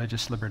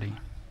religious liberty.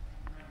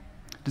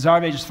 Desire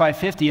of Ages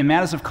 550, in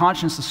matters of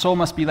conscience, the soul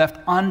must be left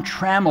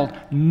untrammeled.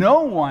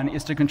 No one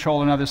is to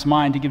control another's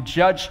mind, to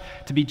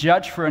be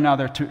judged for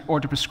another, or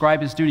to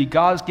prescribe his duty.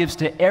 God gives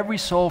to every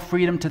soul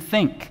freedom to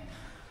think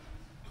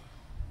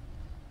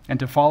and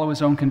to follow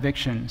his own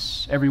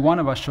convictions. Every one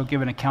of us shall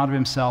give an account of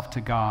himself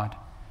to God.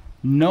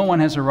 No one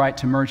has a right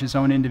to merge his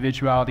own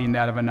individuality in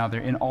that of another.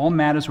 In all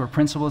matters where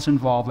principle is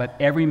involved, let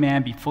every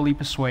man be fully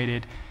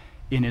persuaded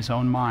in his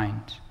own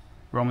mind.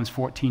 Romans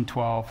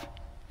 14:12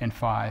 and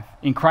 5.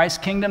 In Christ's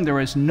kingdom, there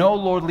is no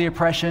lordly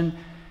oppression,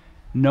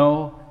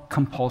 no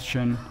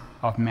compulsion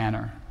of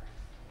manner.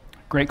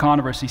 Great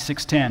Controversy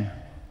 6:10.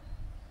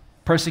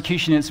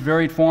 Persecution in its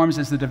varied forms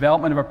is the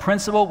development of a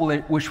principle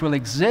which will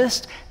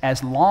exist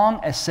as long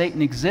as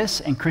Satan exists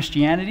and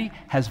Christianity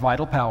has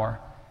vital power.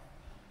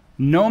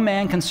 No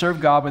man can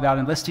serve God without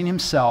enlisting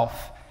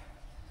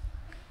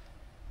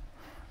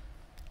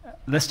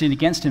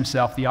against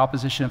himself the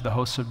opposition of the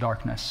hosts of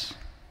darkness.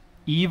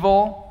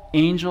 Evil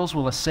angels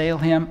will assail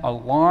him,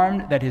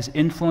 alarmed that his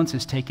influence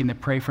is taking the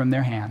prey from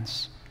their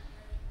hands.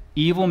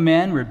 Evil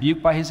men,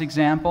 rebuked by his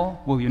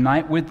example, will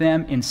unite with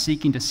them in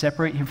seeking to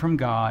separate him from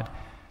God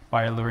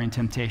by alluring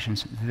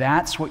temptations.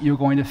 That's what you're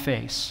going to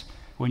face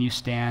when you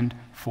stand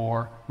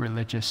for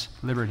religious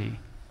liberty.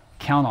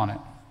 Count on it.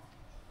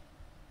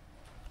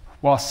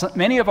 While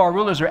many of our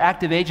rulers are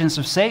active agents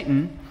of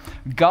Satan,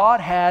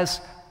 God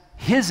has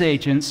his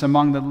agents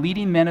among the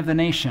leading men of the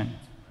nation.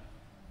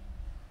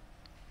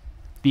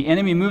 The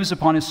enemy moves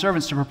upon his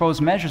servants to propose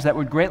measures that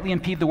would greatly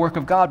impede the work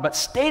of God, but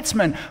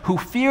statesmen who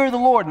fear the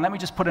Lord, and let me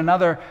just put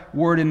another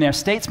word in there,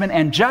 statesmen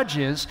and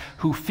judges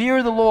who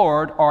fear the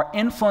Lord are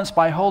influenced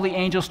by holy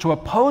angels to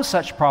oppose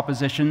such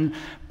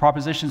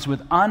propositions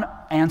with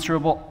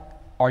unanswerable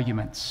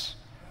arguments.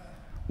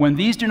 When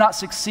these do not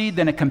succeed,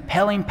 then a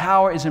compelling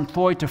power is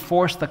employed to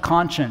force the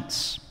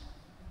conscience.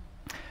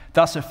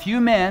 Thus, a few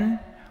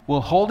men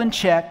will hold in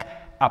check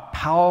a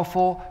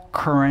powerful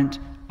current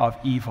of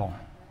evil.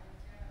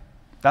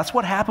 That's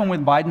what happened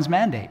with Biden's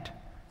mandate.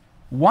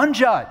 One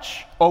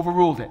judge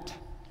overruled it.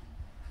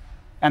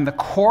 And the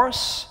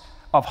course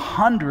of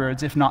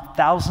hundreds, if not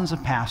thousands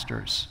of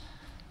pastors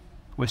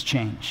was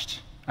changed.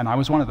 And I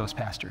was one of those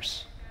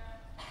pastors,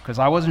 because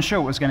I wasn't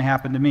sure what was going to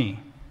happen to me,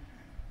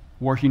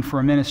 working for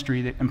a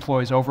ministry that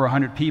employs over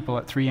 100 people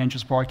at Three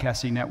Angels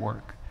Broadcasting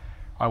Network.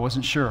 I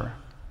wasn't sure.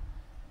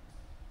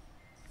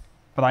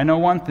 But I know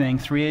one thing,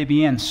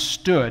 3ABN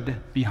stood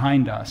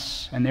behind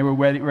us, and they were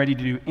ready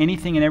to do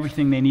anything and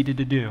everything they needed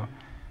to do.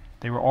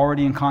 They were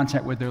already in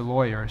contact with their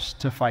lawyers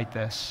to fight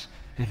this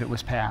if it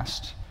was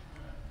passed.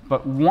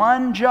 But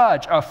one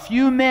judge, a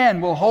few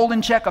men, will hold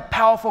in check a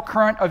powerful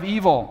current of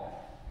evil.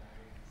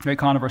 Great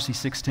Controversy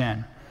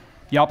 6:10.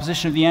 The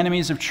opposition of the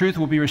enemies of truth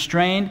will be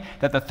restrained,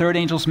 that the third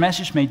angel's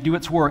message may do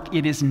its work.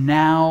 It is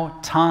now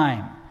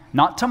time,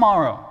 not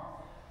tomorrow,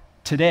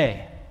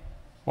 today,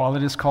 while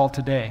it is called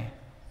today.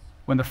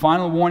 When the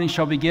final warning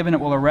shall be given, it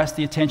will arrest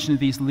the attention of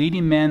these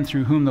leading men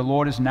through whom the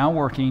Lord is now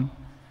working,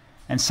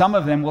 and some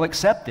of them will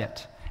accept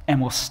it and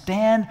will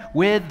stand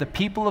with the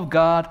people of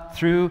God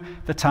through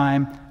the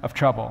time of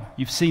trouble.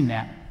 You've seen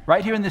that.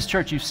 Right here in this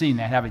church, you've seen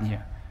that, haven't you?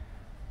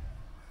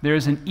 There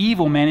is an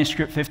evil,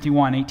 Manuscript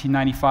 51,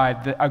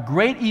 1895, a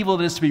great evil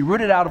that is to be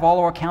rooted out of all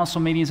our council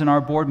meetings and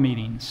our board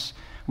meetings.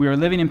 We are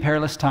living in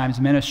perilous times.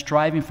 Men are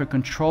striving for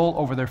control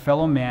over their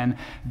fellow men.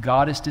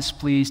 God is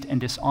displeased and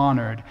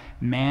dishonored.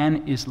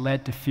 Man is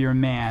led to fear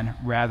man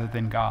rather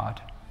than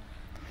God.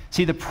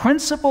 See, the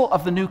principle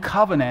of the new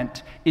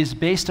covenant is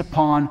based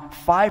upon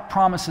 5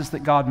 promises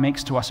that God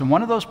makes to us. And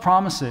one of those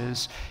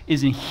promises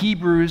is in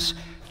Hebrews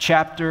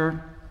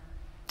chapter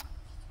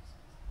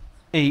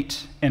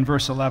 8 and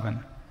verse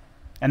 11.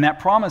 And that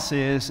promise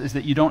is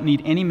that you don't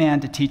need any man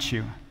to teach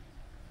you,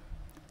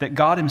 that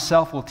God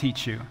himself will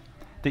teach you,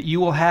 that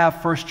you will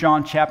have 1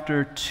 John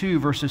chapter 2,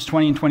 verses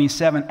 20 and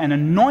 27, an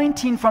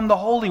anointing from the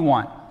Holy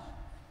One.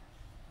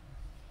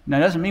 Now, it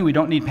doesn't mean we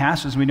don't need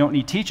pastors, we don't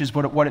need teachers,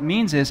 but what it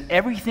means is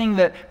everything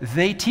that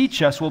they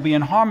teach us will be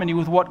in harmony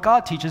with what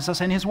God teaches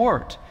us in his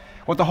Word,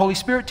 what the Holy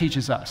Spirit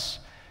teaches us.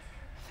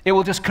 It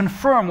will just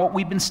confirm what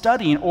we've been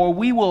studying, or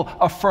we will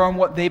affirm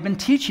what they've been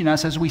teaching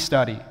us as we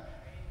study.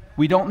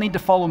 We don't need to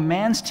follow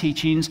man's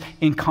teachings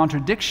in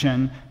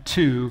contradiction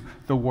to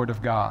the Word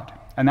of God.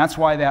 And that's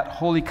why that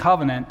Holy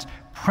Covenant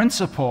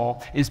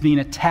principle is being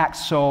attacked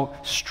so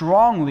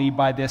strongly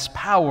by this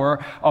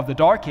power of the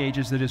Dark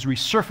Ages that is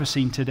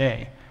resurfacing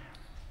today,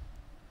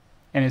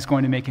 and is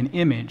going to make an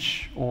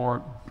image,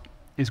 or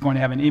is going to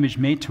have an image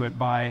made to it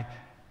by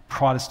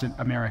Protestant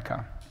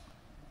America.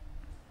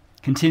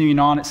 Continuing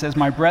on, it says,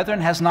 "My brethren,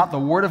 has not the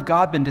word of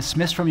God been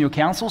dismissed from your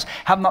councils?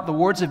 Have not the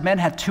words of men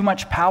had too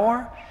much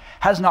power?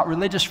 Has not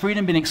religious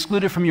freedom been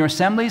excluded from your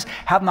assemblies?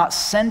 Have you not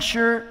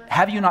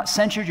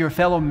censured your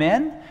fellow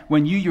men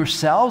when you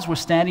yourselves were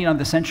standing under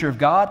the censure of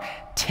God?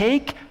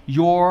 Take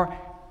your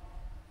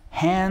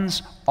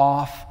hands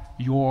off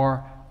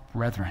your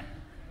brethren."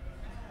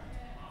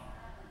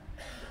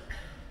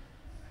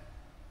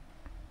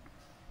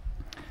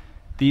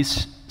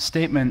 These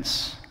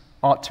statements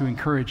ought to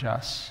encourage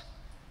us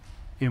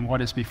in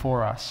what is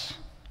before us,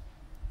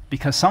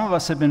 because some of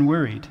us have been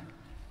wearied.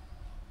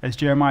 As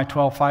Jeremiah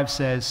 12:5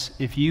 says,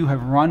 "If you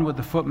have run with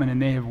the footmen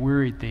and they have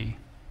wearied thee,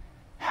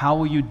 how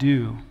will you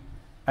do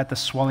at the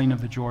swelling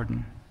of the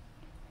Jordan?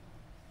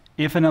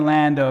 If in a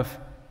land of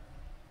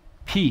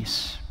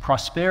peace,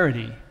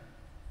 prosperity,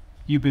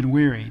 you've been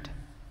wearied,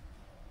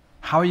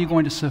 how are you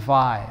going to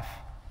survive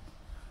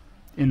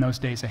in those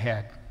days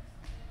ahead?"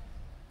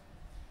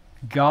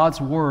 God's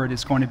word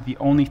is going to be the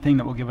only thing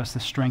that will give us the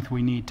strength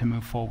we need to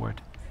move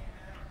forward.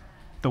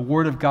 The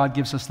word of God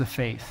gives us the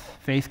faith.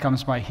 Faith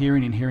comes by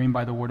hearing, and hearing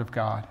by the word of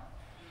God.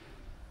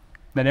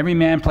 Let every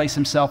man place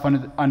himself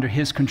under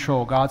his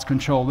control, God's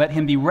control. Let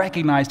him be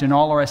recognized in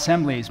all our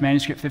assemblies.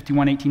 Manuscript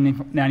 51,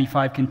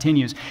 1895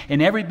 continues.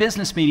 In every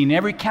business meeting,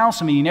 every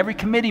council meeting, every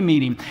committee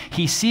meeting,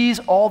 he sees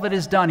all that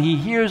is done. He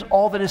hears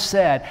all that is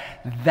said.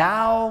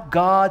 Thou,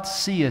 God,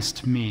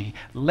 seest me.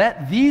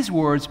 Let these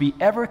words be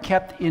ever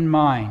kept in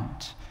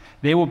mind.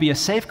 They will be a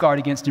safeguard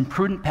against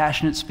imprudent,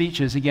 passionate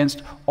speeches,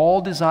 against all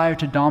desire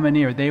to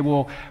domineer. They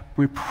will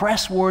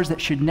repress words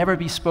that should never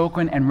be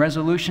spoken, and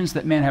resolutions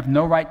that men have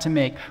no right to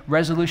make,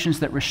 resolutions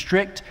that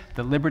restrict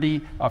the liberty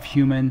of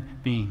human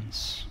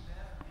beings.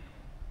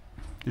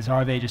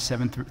 Desire of Ages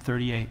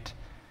 7:38.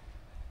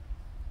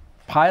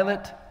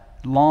 Pilate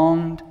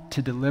longed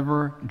to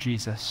deliver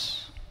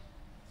Jesus,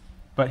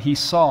 but he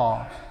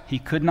saw he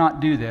could not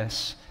do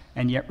this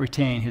and yet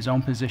retain his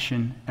own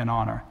position and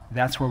honor.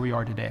 That's where we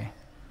are today.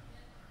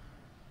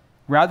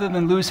 Rather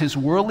than lose his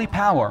worldly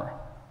power,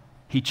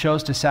 he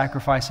chose to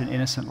sacrifice an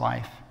innocent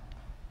life.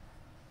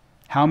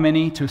 How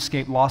many to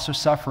escape loss or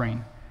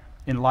suffering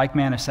in like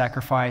manner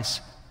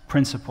sacrifice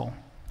principle?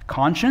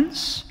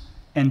 Conscience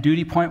and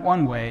duty point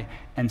one way,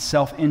 and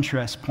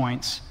self-interest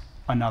points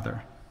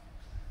another.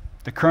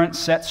 The current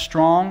sets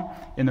strong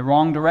in the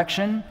wrong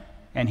direction,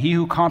 and he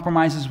who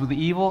compromises with the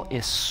evil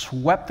is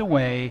swept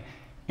away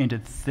into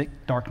the thick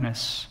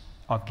darkness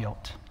of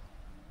guilt.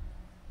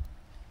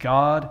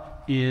 God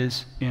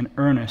is in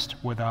earnest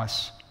with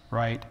us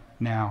right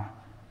now.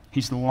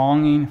 He's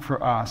longing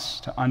for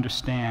us to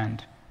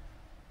understand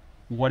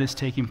what is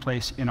taking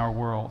place in our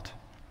world.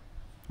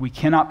 We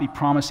cannot be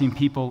promising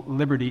people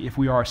liberty if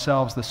we are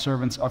ourselves the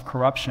servants of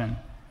corruption.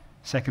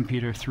 2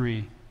 Peter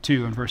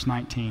 3:2 and verse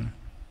 19.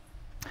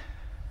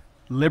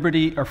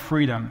 Liberty or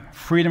freedom.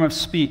 Freedom of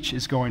speech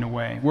is going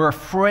away. We're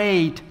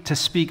afraid to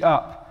speak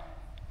up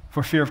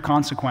for fear of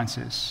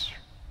consequences.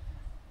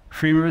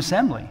 Freedom of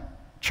assembly.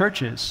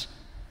 Churches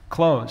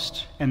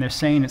closed, and they're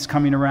saying it's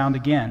coming around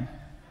again.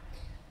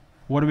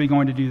 What are we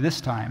going to do this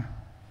time?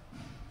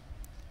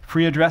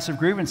 Free address of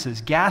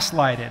grievances,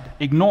 gaslighted,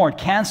 ignored,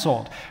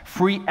 canceled.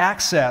 Free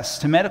access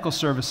to medical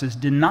services,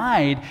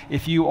 denied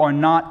if you are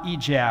not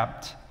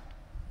e-jabbed.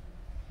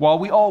 While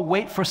we all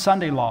wait for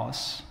Sunday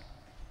laws,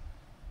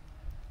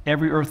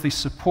 every earthly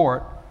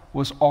support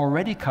was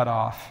already cut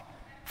off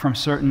from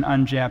certain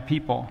unjabbed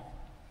people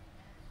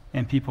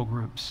and people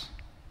groups.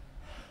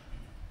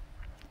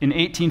 In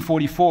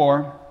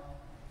 1844,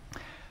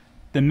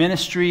 the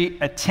ministry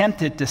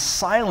attempted to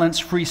silence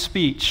free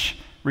speech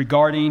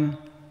regarding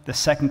the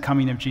second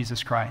coming of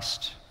Jesus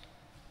Christ.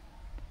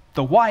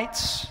 The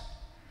Whites,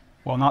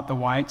 well, not the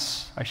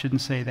Whites, I shouldn't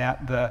say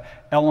that, the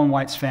Ellen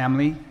White's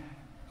family,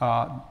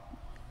 the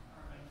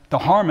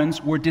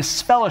Harmons, were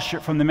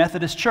disfellowshipped from the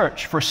Methodist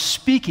Church for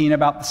speaking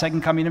about the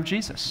second coming of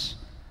Jesus.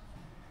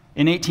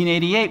 In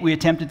 1888, we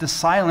attempted to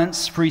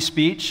silence free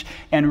speech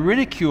and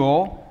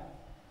ridicule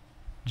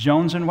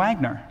Jones and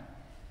Wagner.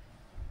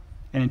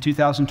 And in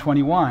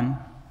 2021,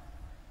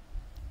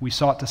 we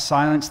sought to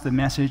silence the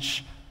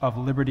message of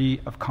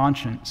liberty of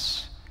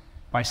conscience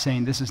by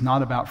saying this is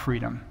not about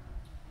freedom.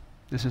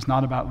 This is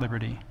not about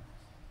liberty.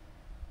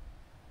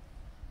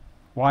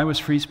 Why was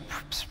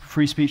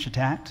free speech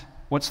attacked?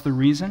 What's the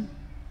reason?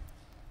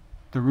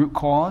 The root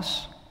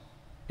cause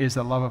is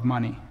the love of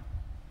money.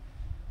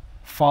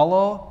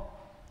 Follow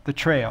the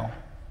trail,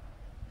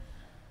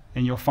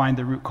 and you'll find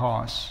the root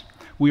cause.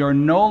 We are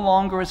no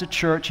longer, as a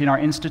church, in our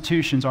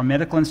institutions, our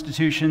medical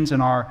institutions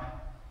and our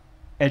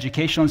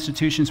educational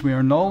institutions, we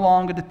are no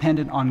longer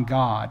dependent on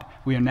God.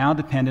 We are now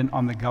dependent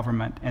on the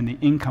government and the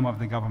income of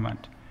the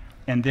government,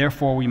 and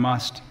therefore we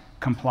must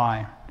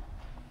comply.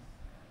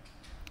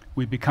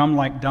 We become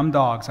like dumb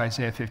dogs,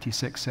 Isaiah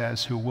 56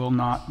 says, who will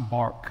not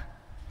bark.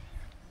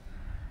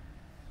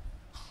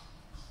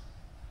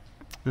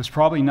 There's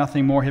probably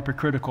nothing more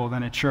hypocritical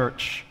than a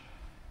church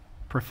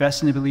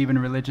professing to believe in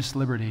religious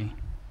liberty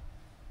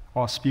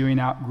while spewing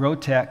out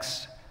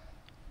grotesque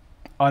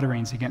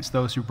utterings against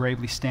those who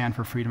bravely stand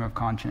for freedom of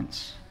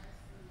conscience.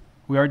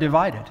 We are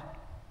divided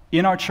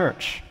in our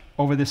church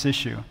over this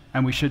issue,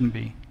 and we shouldn't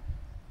be.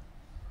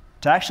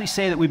 To actually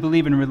say that we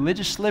believe in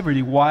religious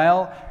liberty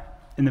while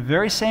in the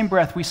very same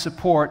breath we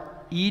support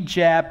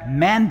e-jab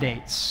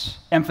mandates,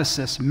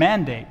 emphasis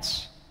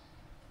mandates,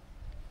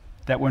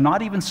 that were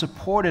not even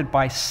supported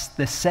by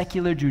the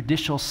secular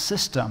judicial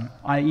system,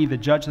 i.e. the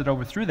judge that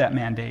overthrew that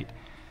mandate.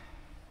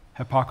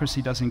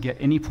 Hypocrisy doesn't get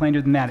any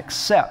plainer than that,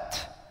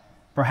 except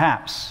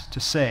perhaps to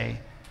say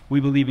we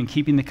believe in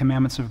keeping the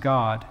commandments of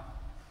God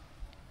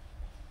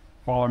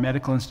while our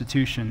medical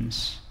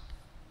institutions,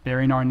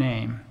 bearing our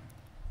name,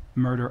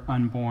 murder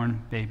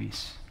unborn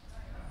babies.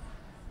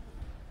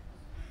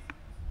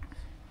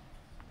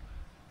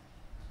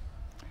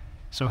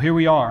 So here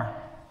we are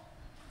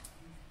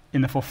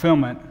in the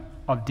fulfillment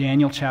of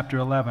Daniel chapter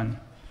 11,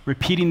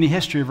 repeating the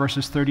history of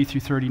verses 30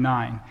 through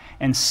 39,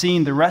 and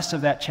seeing the rest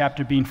of that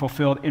chapter being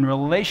fulfilled in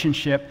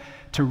relationship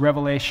to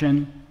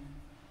Revelation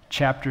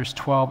chapters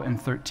 12 and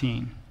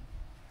 13.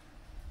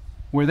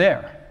 We're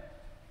there.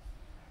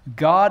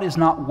 God is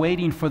not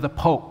waiting for the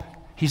Pope.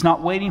 He's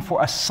not waiting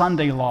for a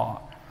Sunday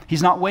law.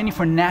 He's not waiting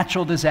for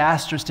natural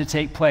disasters to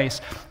take place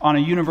on a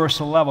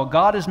universal level.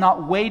 God is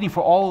not waiting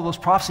for all of those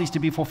prophecies to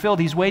be fulfilled.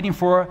 He's waiting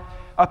for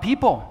a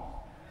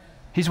people.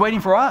 He's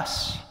waiting for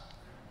us.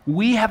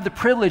 We have the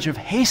privilege of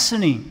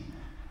hastening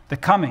the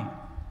coming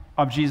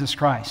of Jesus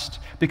Christ,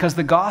 because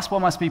the gospel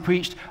must be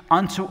preached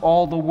unto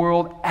all the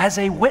world as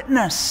a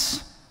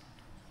witness.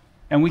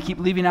 And we keep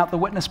leaving out the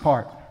witness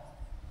part.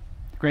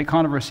 Great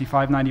Controversy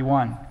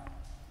 591.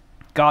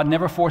 God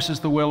never forces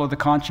the will or the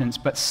conscience,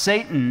 but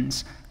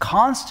Satan's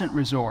constant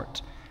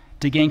resort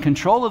to gain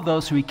control of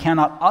those who he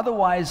cannot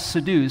otherwise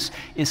seduce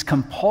is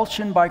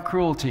compulsion by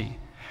cruelty.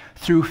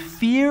 Through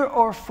fear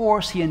or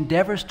force, he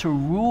endeavors to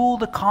rule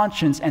the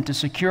conscience and to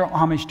secure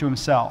homage to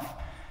himself.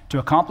 To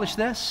accomplish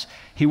this,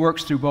 he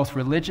works through both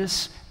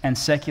religious and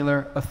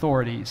secular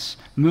authorities,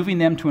 moving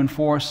them to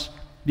enforce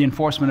the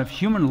enforcement of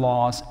human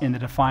laws in the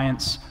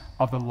defiance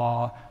of the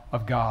law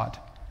of God.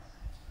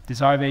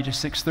 Desire of Ages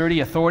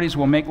 630, authorities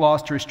will make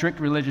laws to restrict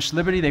religious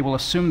liberty. They will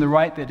assume the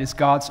right that is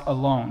God's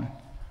alone.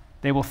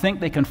 They will think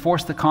they can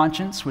force the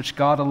conscience, which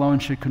God alone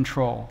should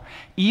control.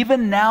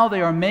 Even now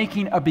they are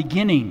making a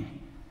beginning.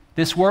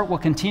 This work will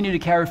continue to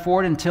carry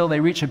forward until they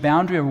reach a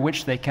boundary over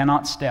which they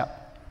cannot step.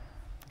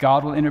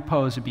 God will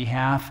interpose in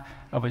behalf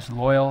of his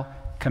loyal,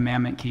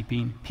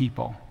 commandment-keeping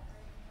people.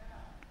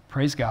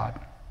 Praise God.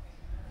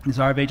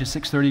 Desire of Ages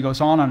 630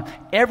 goes on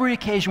every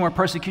occasion where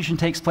persecution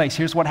takes place,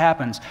 here's what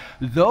happens.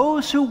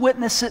 Those who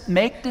witness it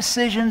make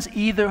decisions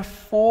either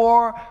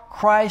for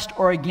Christ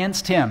or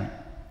against him.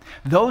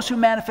 Those who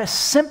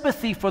manifest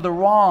sympathy for the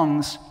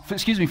ones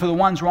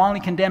wrongly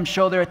condemned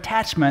show their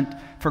attachment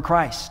for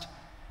Christ.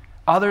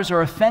 Others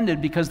are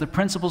offended because the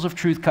principles of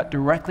truth cut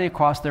directly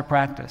across their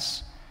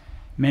practice.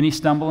 Many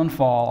stumble and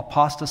fall,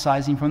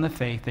 apostatizing from the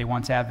faith they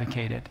once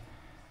advocated.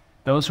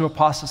 Those who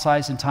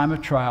apostatize in time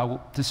of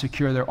trial to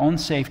secure their own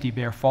safety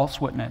bear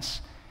false witness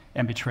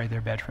and betray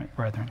their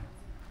brethren.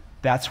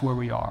 That's where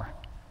we are.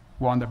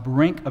 We're on the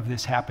brink of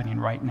this happening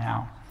right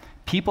now.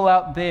 People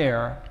out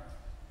there,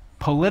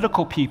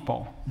 political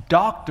people,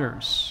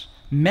 doctors,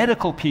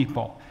 medical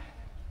people,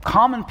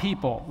 common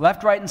people,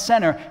 left, right, and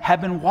center,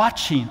 have been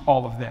watching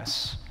all of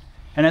this.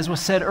 And as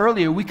was said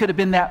earlier, we could have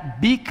been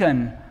that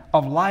beacon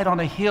of light on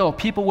a hill.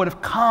 People would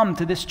have come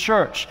to this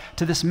church,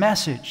 to this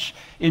message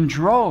in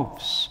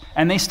droves,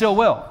 and they still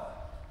will.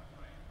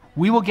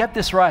 We will get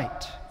this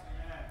right,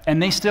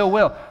 and they still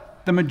will.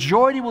 The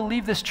majority will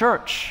leave this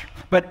church,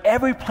 but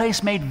every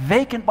place made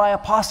vacant by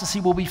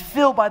apostasy will be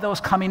filled by those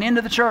coming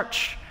into the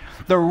church.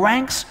 The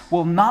ranks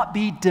will not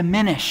be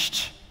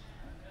diminished.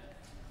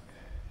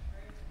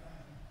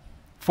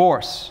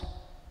 Force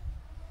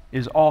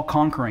is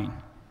all-conquering,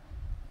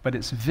 but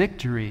its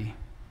victory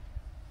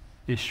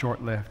is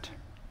short-lived.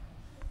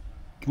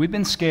 We've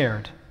been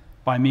scared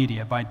by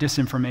media, by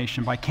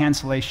disinformation, by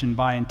cancellation,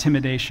 by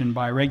intimidation,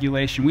 by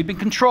regulation. We've been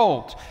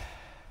controlled.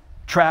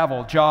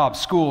 Travel, jobs,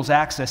 schools,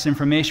 access,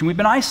 information. We've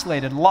been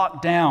isolated,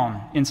 locked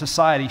down in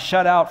society,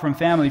 shut out from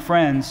family,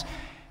 friends,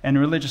 and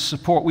religious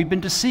support. We've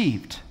been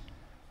deceived.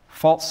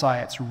 False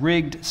science,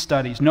 rigged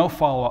studies, no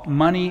follow-up,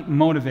 money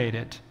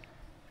motivated.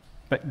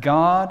 But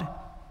God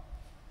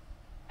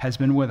has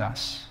been with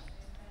us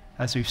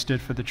as we've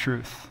stood for the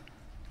truth.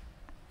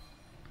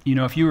 You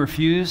know, if you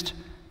refused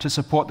to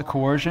support the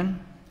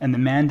coercion and the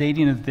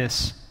mandating of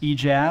this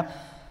e-jab,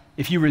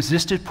 if you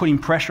resisted putting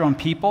pressure on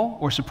people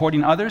or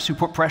supporting others who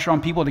put pressure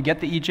on people to get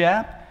the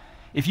e-jab,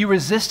 if you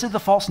resisted the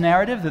false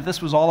narrative that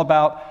this was all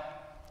about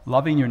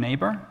loving your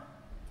neighbor,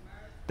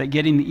 that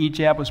getting the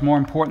e-jab was more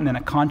important than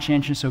a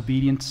conscientious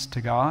obedience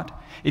to God,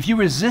 if you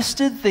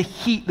resisted the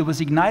heat that was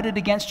ignited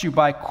against you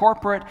by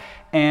corporate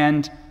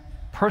and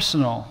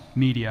personal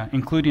media,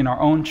 including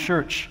our own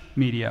church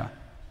media,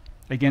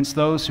 against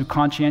those who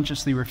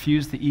conscientiously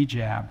refuse the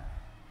e-jab,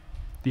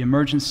 the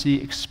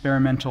emergency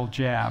experimental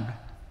jab,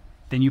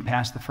 then you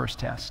pass the first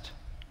test.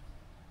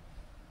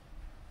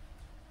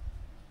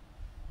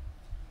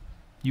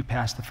 You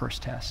pass the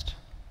first test.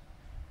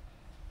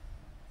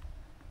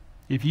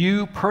 If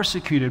you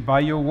persecuted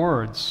by your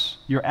words,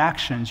 your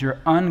actions, your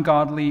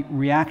ungodly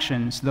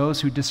reactions,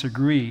 those who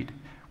disagreed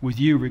with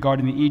you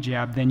regarding the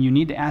e-jab, then you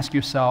need to ask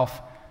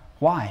yourself,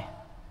 why?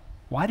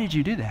 Why did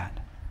you do that?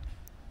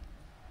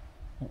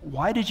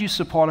 Why did you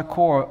support a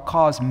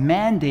cause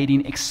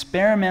mandating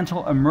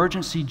experimental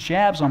emergency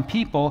jabs on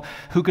people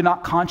who could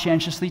not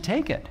conscientiously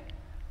take it?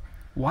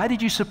 Why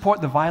did you support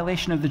the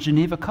violation of the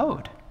Geneva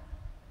Code?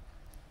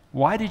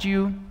 Why did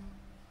you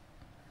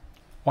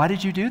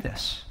do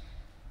this?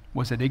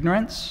 Was it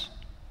ignorance?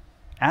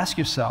 Ask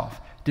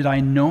yourself, did I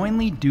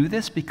knowingly do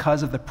this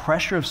because of the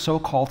pressure of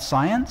so-called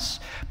science,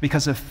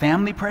 because of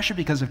family pressure,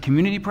 because of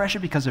community pressure,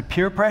 because of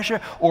peer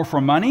pressure, or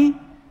for money?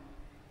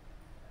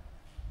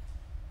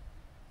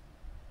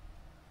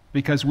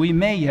 Because we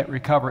may yet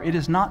recover. It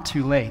is not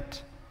too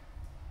late.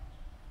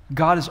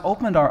 God has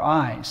opened our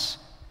eyes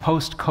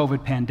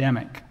post-COVID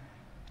pandemic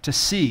to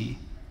see,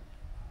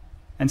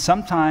 and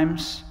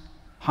sometimes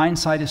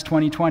Hindsight is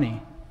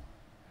 20/20,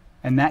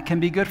 and that can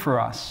be good for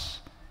us.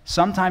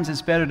 Sometimes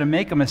it's better to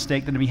make a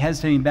mistake than to be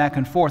hesitating back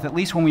and forth. At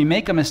least when we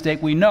make a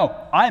mistake, we know,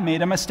 I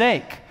made a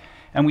mistake.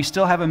 And we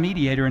still have a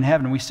mediator in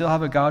heaven. We still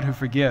have a God who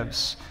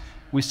forgives.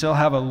 We still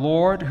have a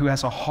Lord who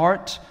has a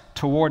heart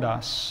toward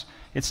us.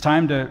 It's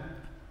time to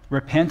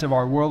repent of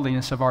our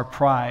worldliness, of our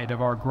pride,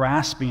 of our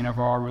grasping, of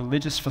our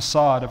religious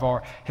facade, of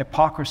our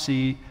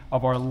hypocrisy,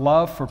 of our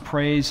love for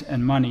praise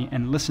and money,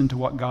 and listen to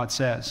what God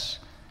says.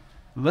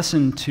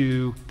 Listen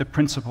to the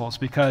principles,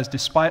 because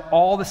despite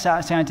all the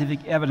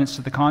scientific evidence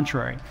to the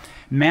contrary,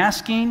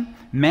 masking,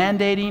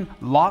 mandating,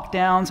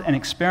 lockdowns, and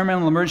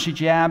experimental emergency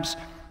jabs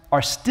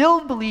are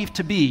still believed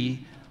to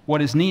be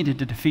what is needed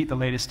to defeat the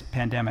latest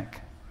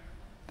pandemic.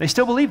 They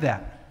still believe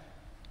that.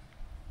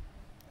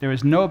 There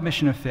is no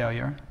admission of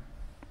failure,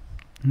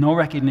 no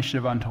recognition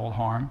of untold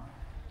harm,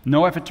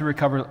 no effort to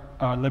recover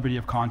liberty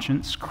of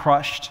conscience,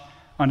 crushed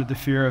under the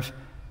fear of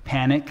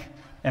panic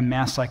and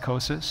mass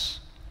psychosis.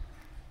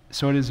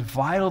 So it is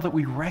vital that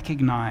we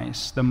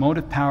recognize the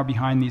motive power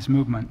behind these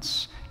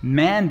movements.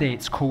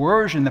 Mandates,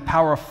 coercion, the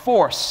power of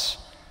force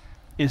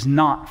is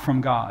not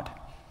from God.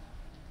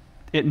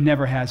 It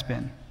never has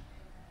been.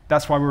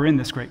 That's why we're in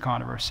this great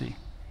controversy.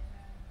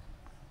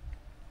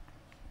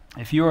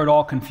 If you are at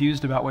all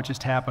confused about what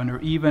just happened, or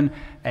even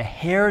a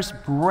hair's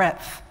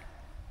breadth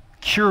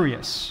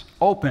curious,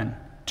 open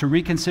to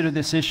reconsider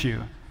this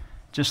issue,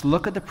 just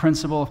look at the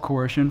principle of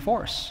coercion and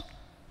force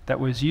that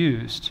was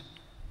used,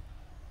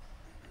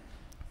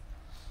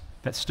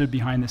 that stood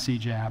behind the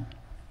C-jab,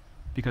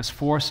 because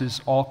force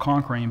is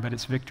all-conquering, but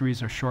its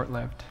victories are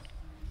short-lived.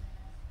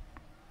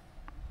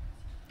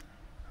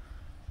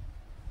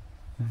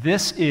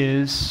 This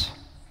is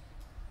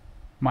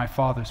my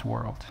Father's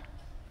world.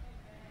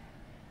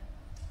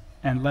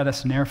 And let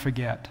us ne'er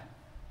forget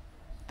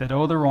that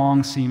though the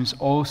wrong seems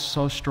oh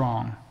so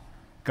strong,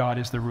 God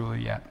is the ruler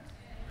yet.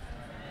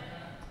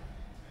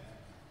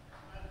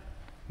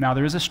 Now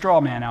there is a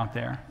straw man out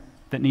there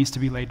that needs to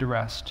be laid to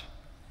rest.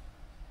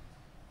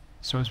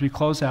 So as we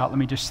close out, let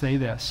me just say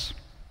this.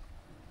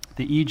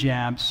 The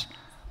E-jabs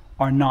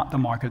are not the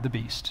mark of the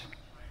beast.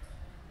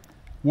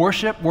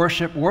 Worship,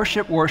 worship,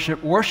 worship,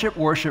 worship, worship,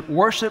 worship,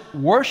 worship,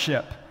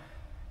 worship.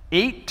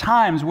 8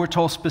 times we're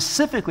told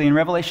specifically in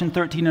Revelation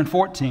 13 and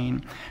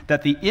 14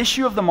 that the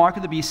issue of the mark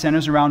of the beast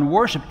centers around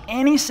worship.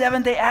 Any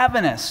Seventh-day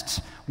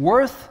Adventist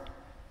worth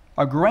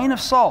a grain of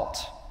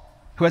salt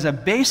who has a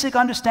basic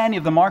understanding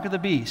of the mark of the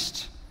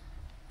beast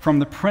from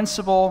the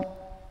principle,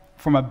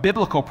 from a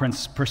biblical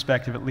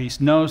perspective at least,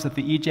 knows that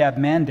the E-jab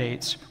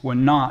mandates were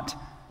not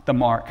the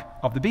mark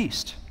of the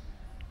beast.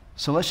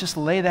 So let's just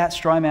lay that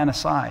straw man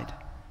aside.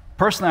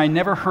 Personally, I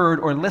never heard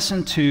or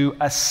listened to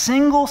a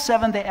single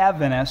Seventh-day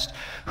Adventist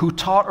who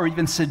taught or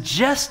even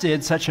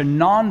suggested such a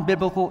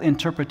non-biblical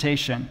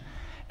interpretation,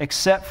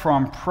 except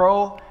from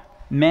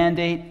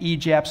pro-mandate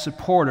E-jab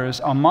supporters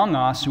among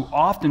us who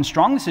often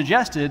strongly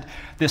suggested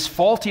this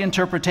faulty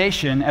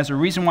interpretation as a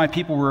reason why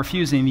people were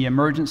refusing the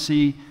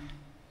emergency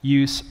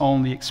use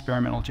only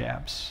experimental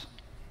jabs.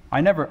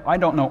 I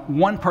don't know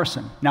one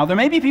person. Now, there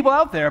may be people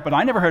out there, but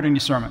I never heard any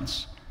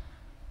sermons.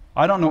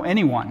 I don't know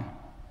anyone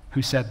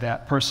who said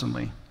that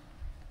personally.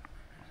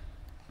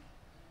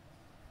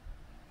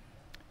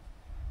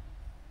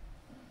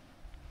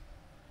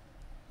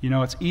 You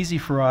know, it's easy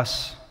for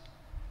us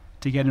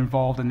to get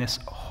involved in this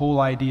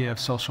whole idea of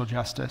social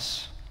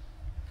justice.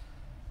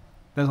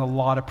 There's a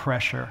lot of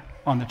pressure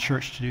on the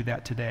church to do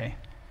that today.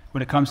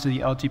 When it comes to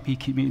the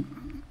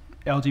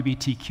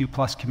LGBTQ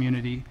plus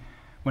community,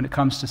 when it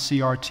comes to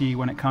CRT,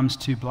 when it comes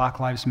to Black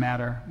Lives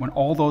Matter, when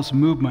all those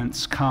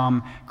movements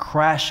come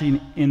crashing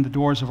in the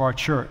doors of our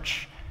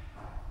church,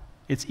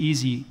 it's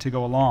easy to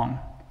go along.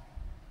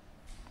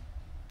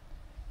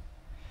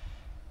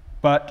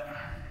 But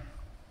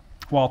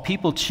while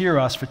people cheer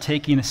us for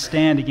taking a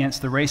stand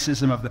against the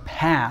racism of the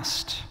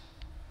past,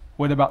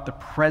 what about the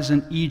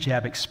present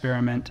E-jab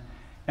experiment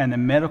and the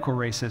medical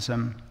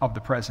racism of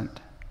the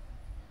present?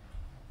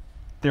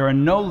 There are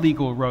no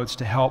legal roads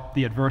to help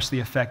the adversely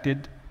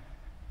affected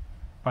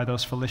by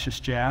those fallacious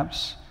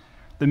jabs.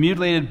 The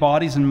mutilated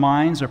bodies and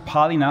minds are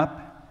piling up,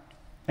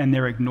 and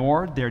they're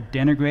ignored, they're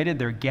denigrated,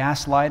 they're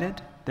gaslighted,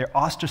 they're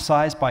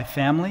ostracized by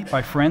family,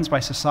 by friends, by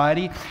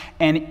society,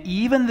 and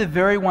even the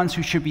very ones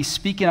who should be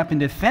speaking up in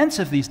defense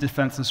of these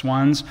defenseless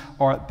ones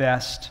are at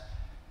best,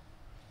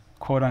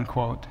 quote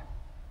unquote,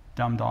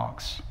 dumb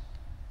dogs.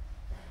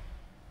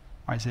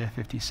 Isaiah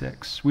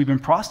 56. We've been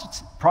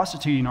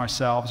prostituting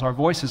ourselves, our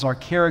voices, our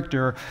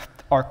character,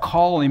 our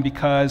calling,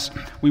 because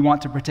we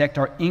want to protect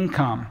our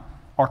income,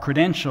 our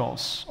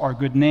credentials, our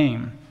good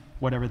name,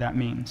 whatever that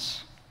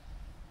means.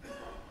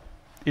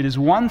 It is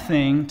one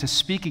thing to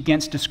speak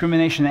against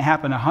discrimination that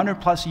happened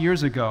 100+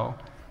 years ago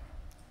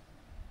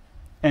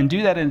and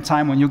do that in a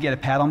time when you'll get a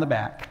pat on the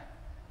back.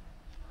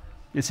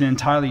 It's an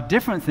entirely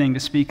different thing to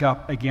speak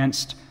up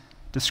against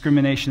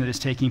discrimination that is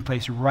taking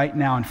place right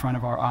now in front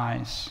of our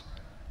eyes.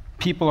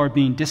 People are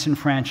being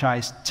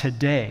disenfranchised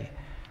today.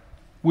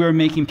 We're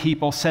making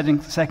people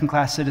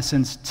second-class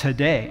citizens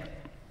today.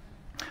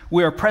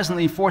 We are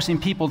presently forcing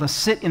people to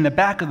sit in the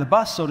back of the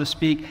bus, so to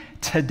speak,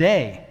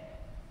 today.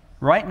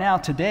 Right now,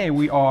 today,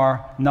 we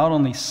are not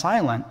only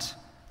silent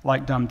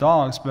like dumb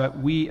dogs, but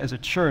we as a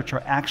church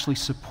are actually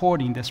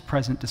supporting this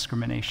present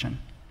discrimination.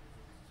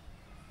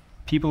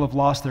 People have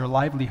lost their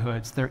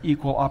livelihoods, their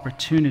equal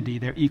opportunity,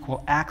 their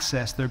equal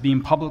access. They're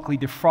being publicly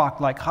defrocked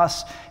like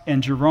Huss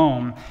and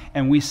Jerome,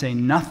 and we say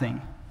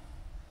nothing.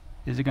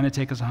 Is it going to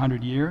take us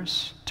 100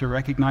 years to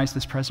recognize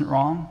this present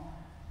wrong,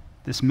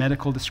 this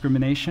medical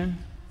discrimination,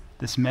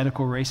 this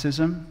medical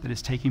racism that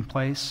is taking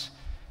place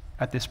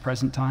at this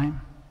present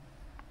time?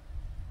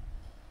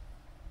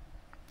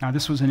 Now,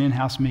 this was an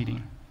in-house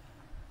meeting.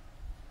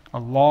 A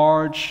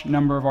large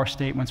number of our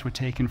statements were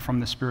taken from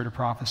the Spirit of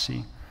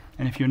Prophecy.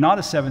 And if you're not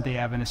a Seventh-day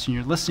Adventist and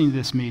you're listening to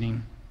this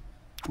meeting,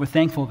 we're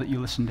thankful that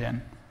you listened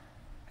in.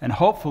 And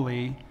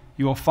hopefully,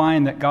 you will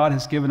find that God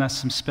has given us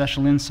some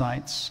special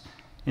insights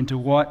into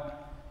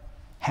what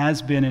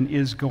has been and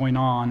is going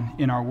on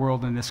in our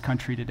world in this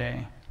country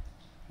today.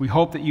 We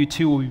hope that you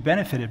too will be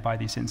benefited by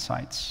these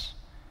insights,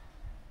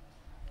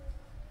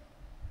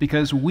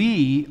 because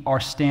we are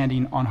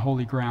standing on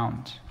holy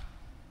ground.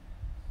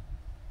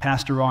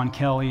 Pastor Ron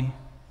Kelly,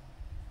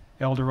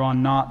 Elder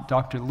Ron Knott,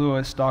 Dr.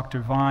 Lewis, Dr.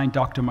 Vine,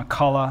 Dr.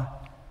 McCullough,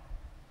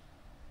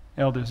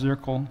 Elder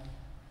Zirkle,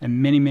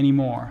 and many, many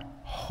more.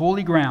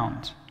 Holy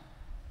ground.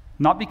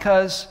 Not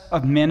because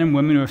of men and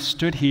women who have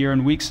stood here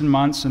in weeks and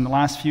months in the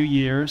last few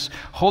years.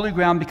 Holy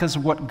ground because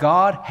of what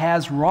God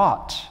has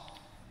wrought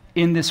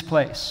in this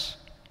place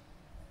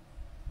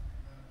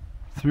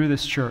through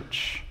this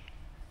church.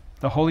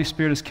 The Holy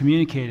Spirit has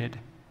communicated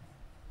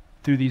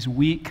through these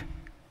weak,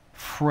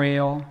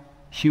 frail,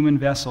 human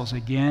vessels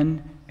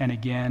again and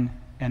again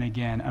and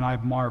again. And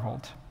I've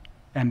marveled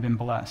and been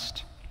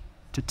blessed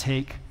to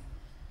take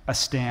a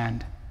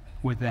stand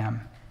with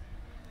them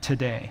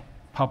today,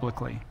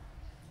 publicly.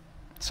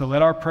 So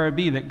let our prayer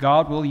be that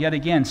God will yet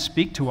again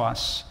speak to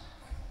us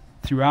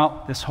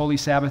throughout this holy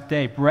Sabbath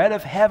day. Bread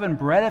of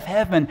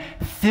heaven,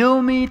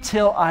 fill me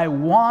till I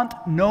want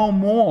no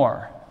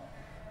more.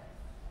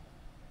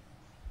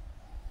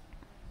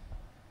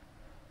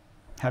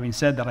 Having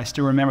said that, I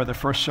still remember the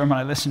first sermon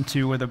I listened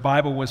to where the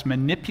Bible was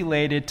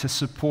manipulated to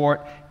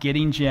support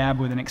getting jabbed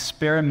with an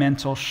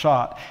experimental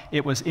shot.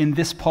 It was in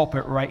this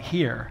pulpit right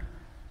here.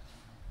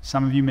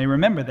 Some of you may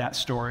remember that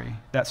story,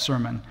 that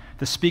sermon.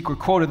 The speaker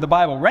quoted the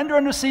Bible, "Render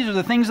unto Caesar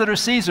the things that are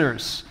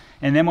Caesar's,"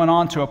 and then went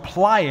on to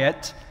apply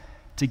it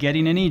to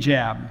getting an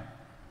e-jab.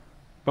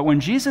 But when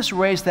Jesus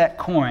raised that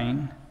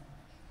coin,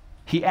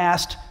 he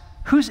asked,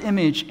 "Whose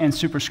image and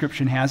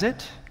superscription has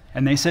it?"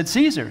 And they said,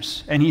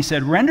 "Caesar's." And he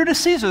said, "Render to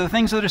Caesar the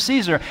things that are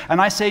Caesar."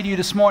 And I say to you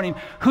this morning,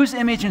 whose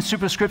image and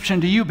superscription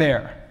do you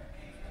bear?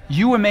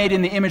 You were made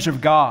in the image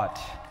of God,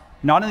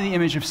 not in the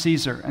image of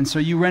Caesar. And so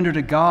you render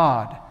to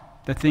God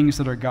the things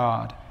that are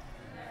God.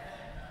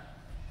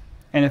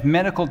 And if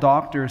medical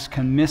doctors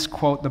can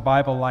misquote the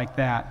Bible like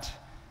that,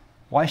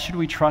 why should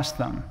we trust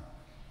them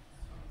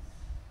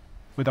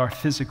with our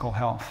physical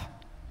health?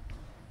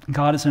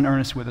 God is in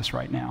earnest with us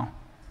right now.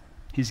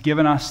 He's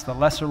given us the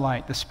lesser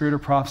light, the Spirit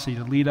of prophecy,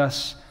 to lead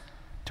us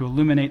to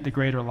illuminate the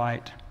greater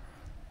light.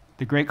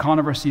 The great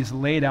controversy is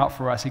laid out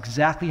for us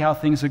exactly how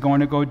things are going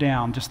to go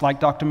down. Just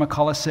like Dr.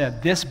 McCullough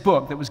said, this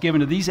book that was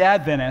given to these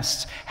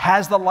Adventists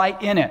has the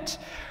light in it.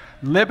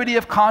 Liberty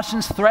of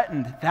conscience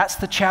threatened. That's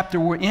the chapter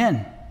we're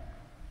in.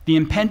 The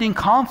impending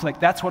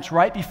conflict, that's what's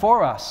right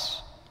before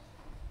us.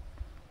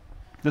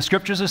 The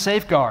Scriptures are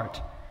safeguard.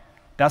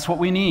 That's what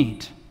we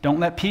need. Don't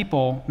let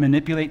people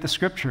manipulate the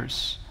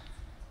Scriptures.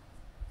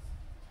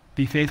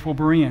 Be faithful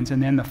Bereans.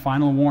 And then the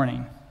final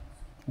warning.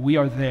 We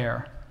are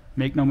there.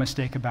 Make no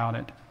mistake about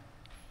it.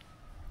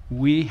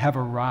 We have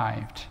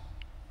arrived.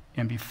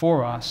 And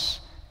before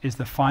us is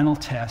the final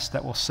test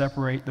that will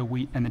separate the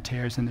wheat and the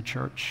tares in the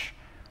church.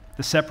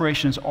 The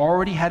separation has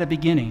already had a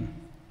beginning,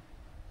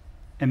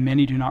 and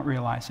many do not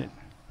realize it.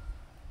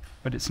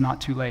 But it's not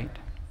too late.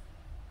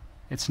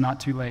 It's not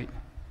too late.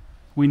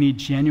 We need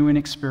genuine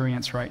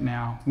experience right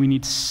now. We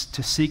need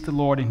to seek the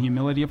Lord in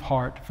humility of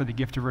heart for the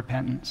gift of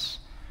repentance.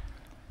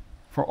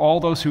 For all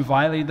those who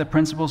violated the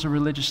principles of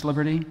religious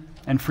liberty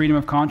and freedom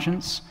of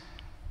conscience,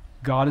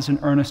 God is in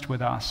earnest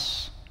with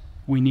us.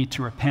 We need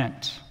to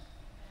repent.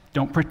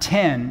 Don't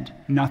pretend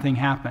nothing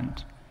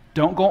happened.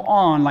 Don't go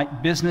on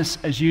like business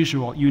as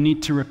usual. You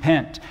need to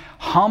repent.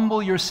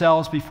 Humble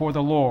yourselves before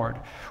the Lord.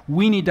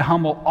 We need to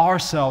humble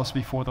ourselves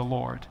before the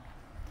Lord.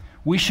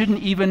 We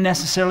shouldn't even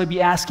necessarily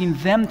be asking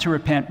them to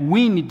repent.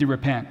 We need to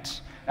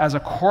repent. As a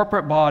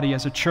corporate body,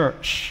 as a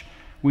church,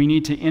 we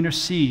need to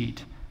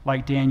intercede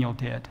like Daniel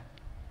did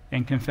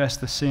and confess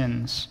the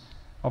sins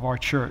of our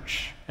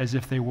church as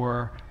if they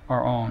were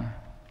our own.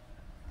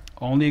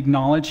 Only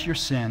acknowledge your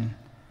sin,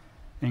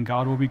 and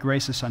God will be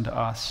gracious unto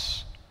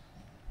us.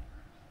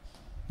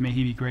 May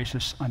he be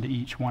gracious unto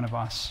each one of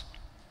us,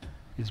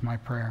 is my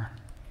prayer.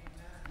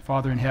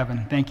 Father in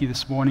heaven, thank you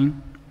this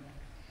morning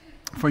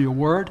for your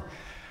word,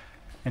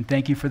 and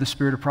thank you for the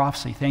Spirit of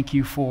prophecy. Thank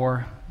you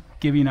for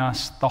giving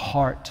us the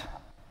heart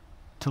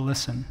to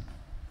listen.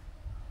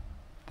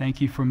 Thank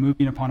you for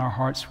moving upon our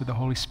hearts with the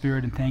Holy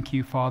Spirit, and thank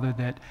you, Father,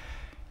 that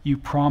you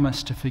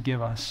promise to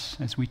forgive us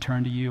as we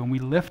turn to you. And we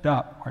lift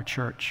up our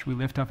church. We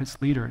lift up its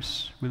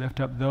leaders. We lift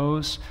up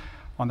those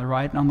on the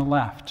right and on the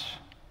left.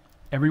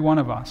 Every one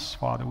of us,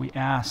 Father, we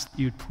ask that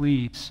you'd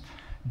please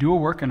do a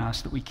work in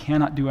us that we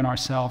cannot do in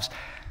ourselves.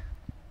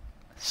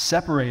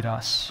 Separate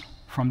us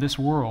from this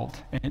world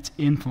and its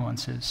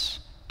influences.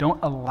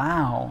 Don't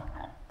allow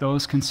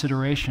those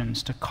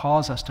considerations to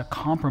cause us to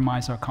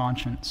compromise our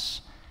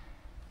conscience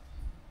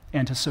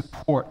and to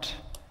support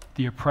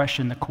the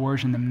oppression, the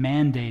coercion, the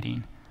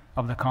mandating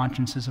of the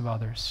consciences of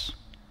others.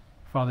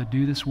 Father,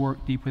 do this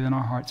work deep within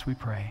our hearts, we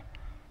pray.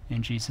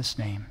 In Jesus'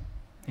 name,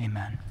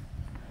 amen.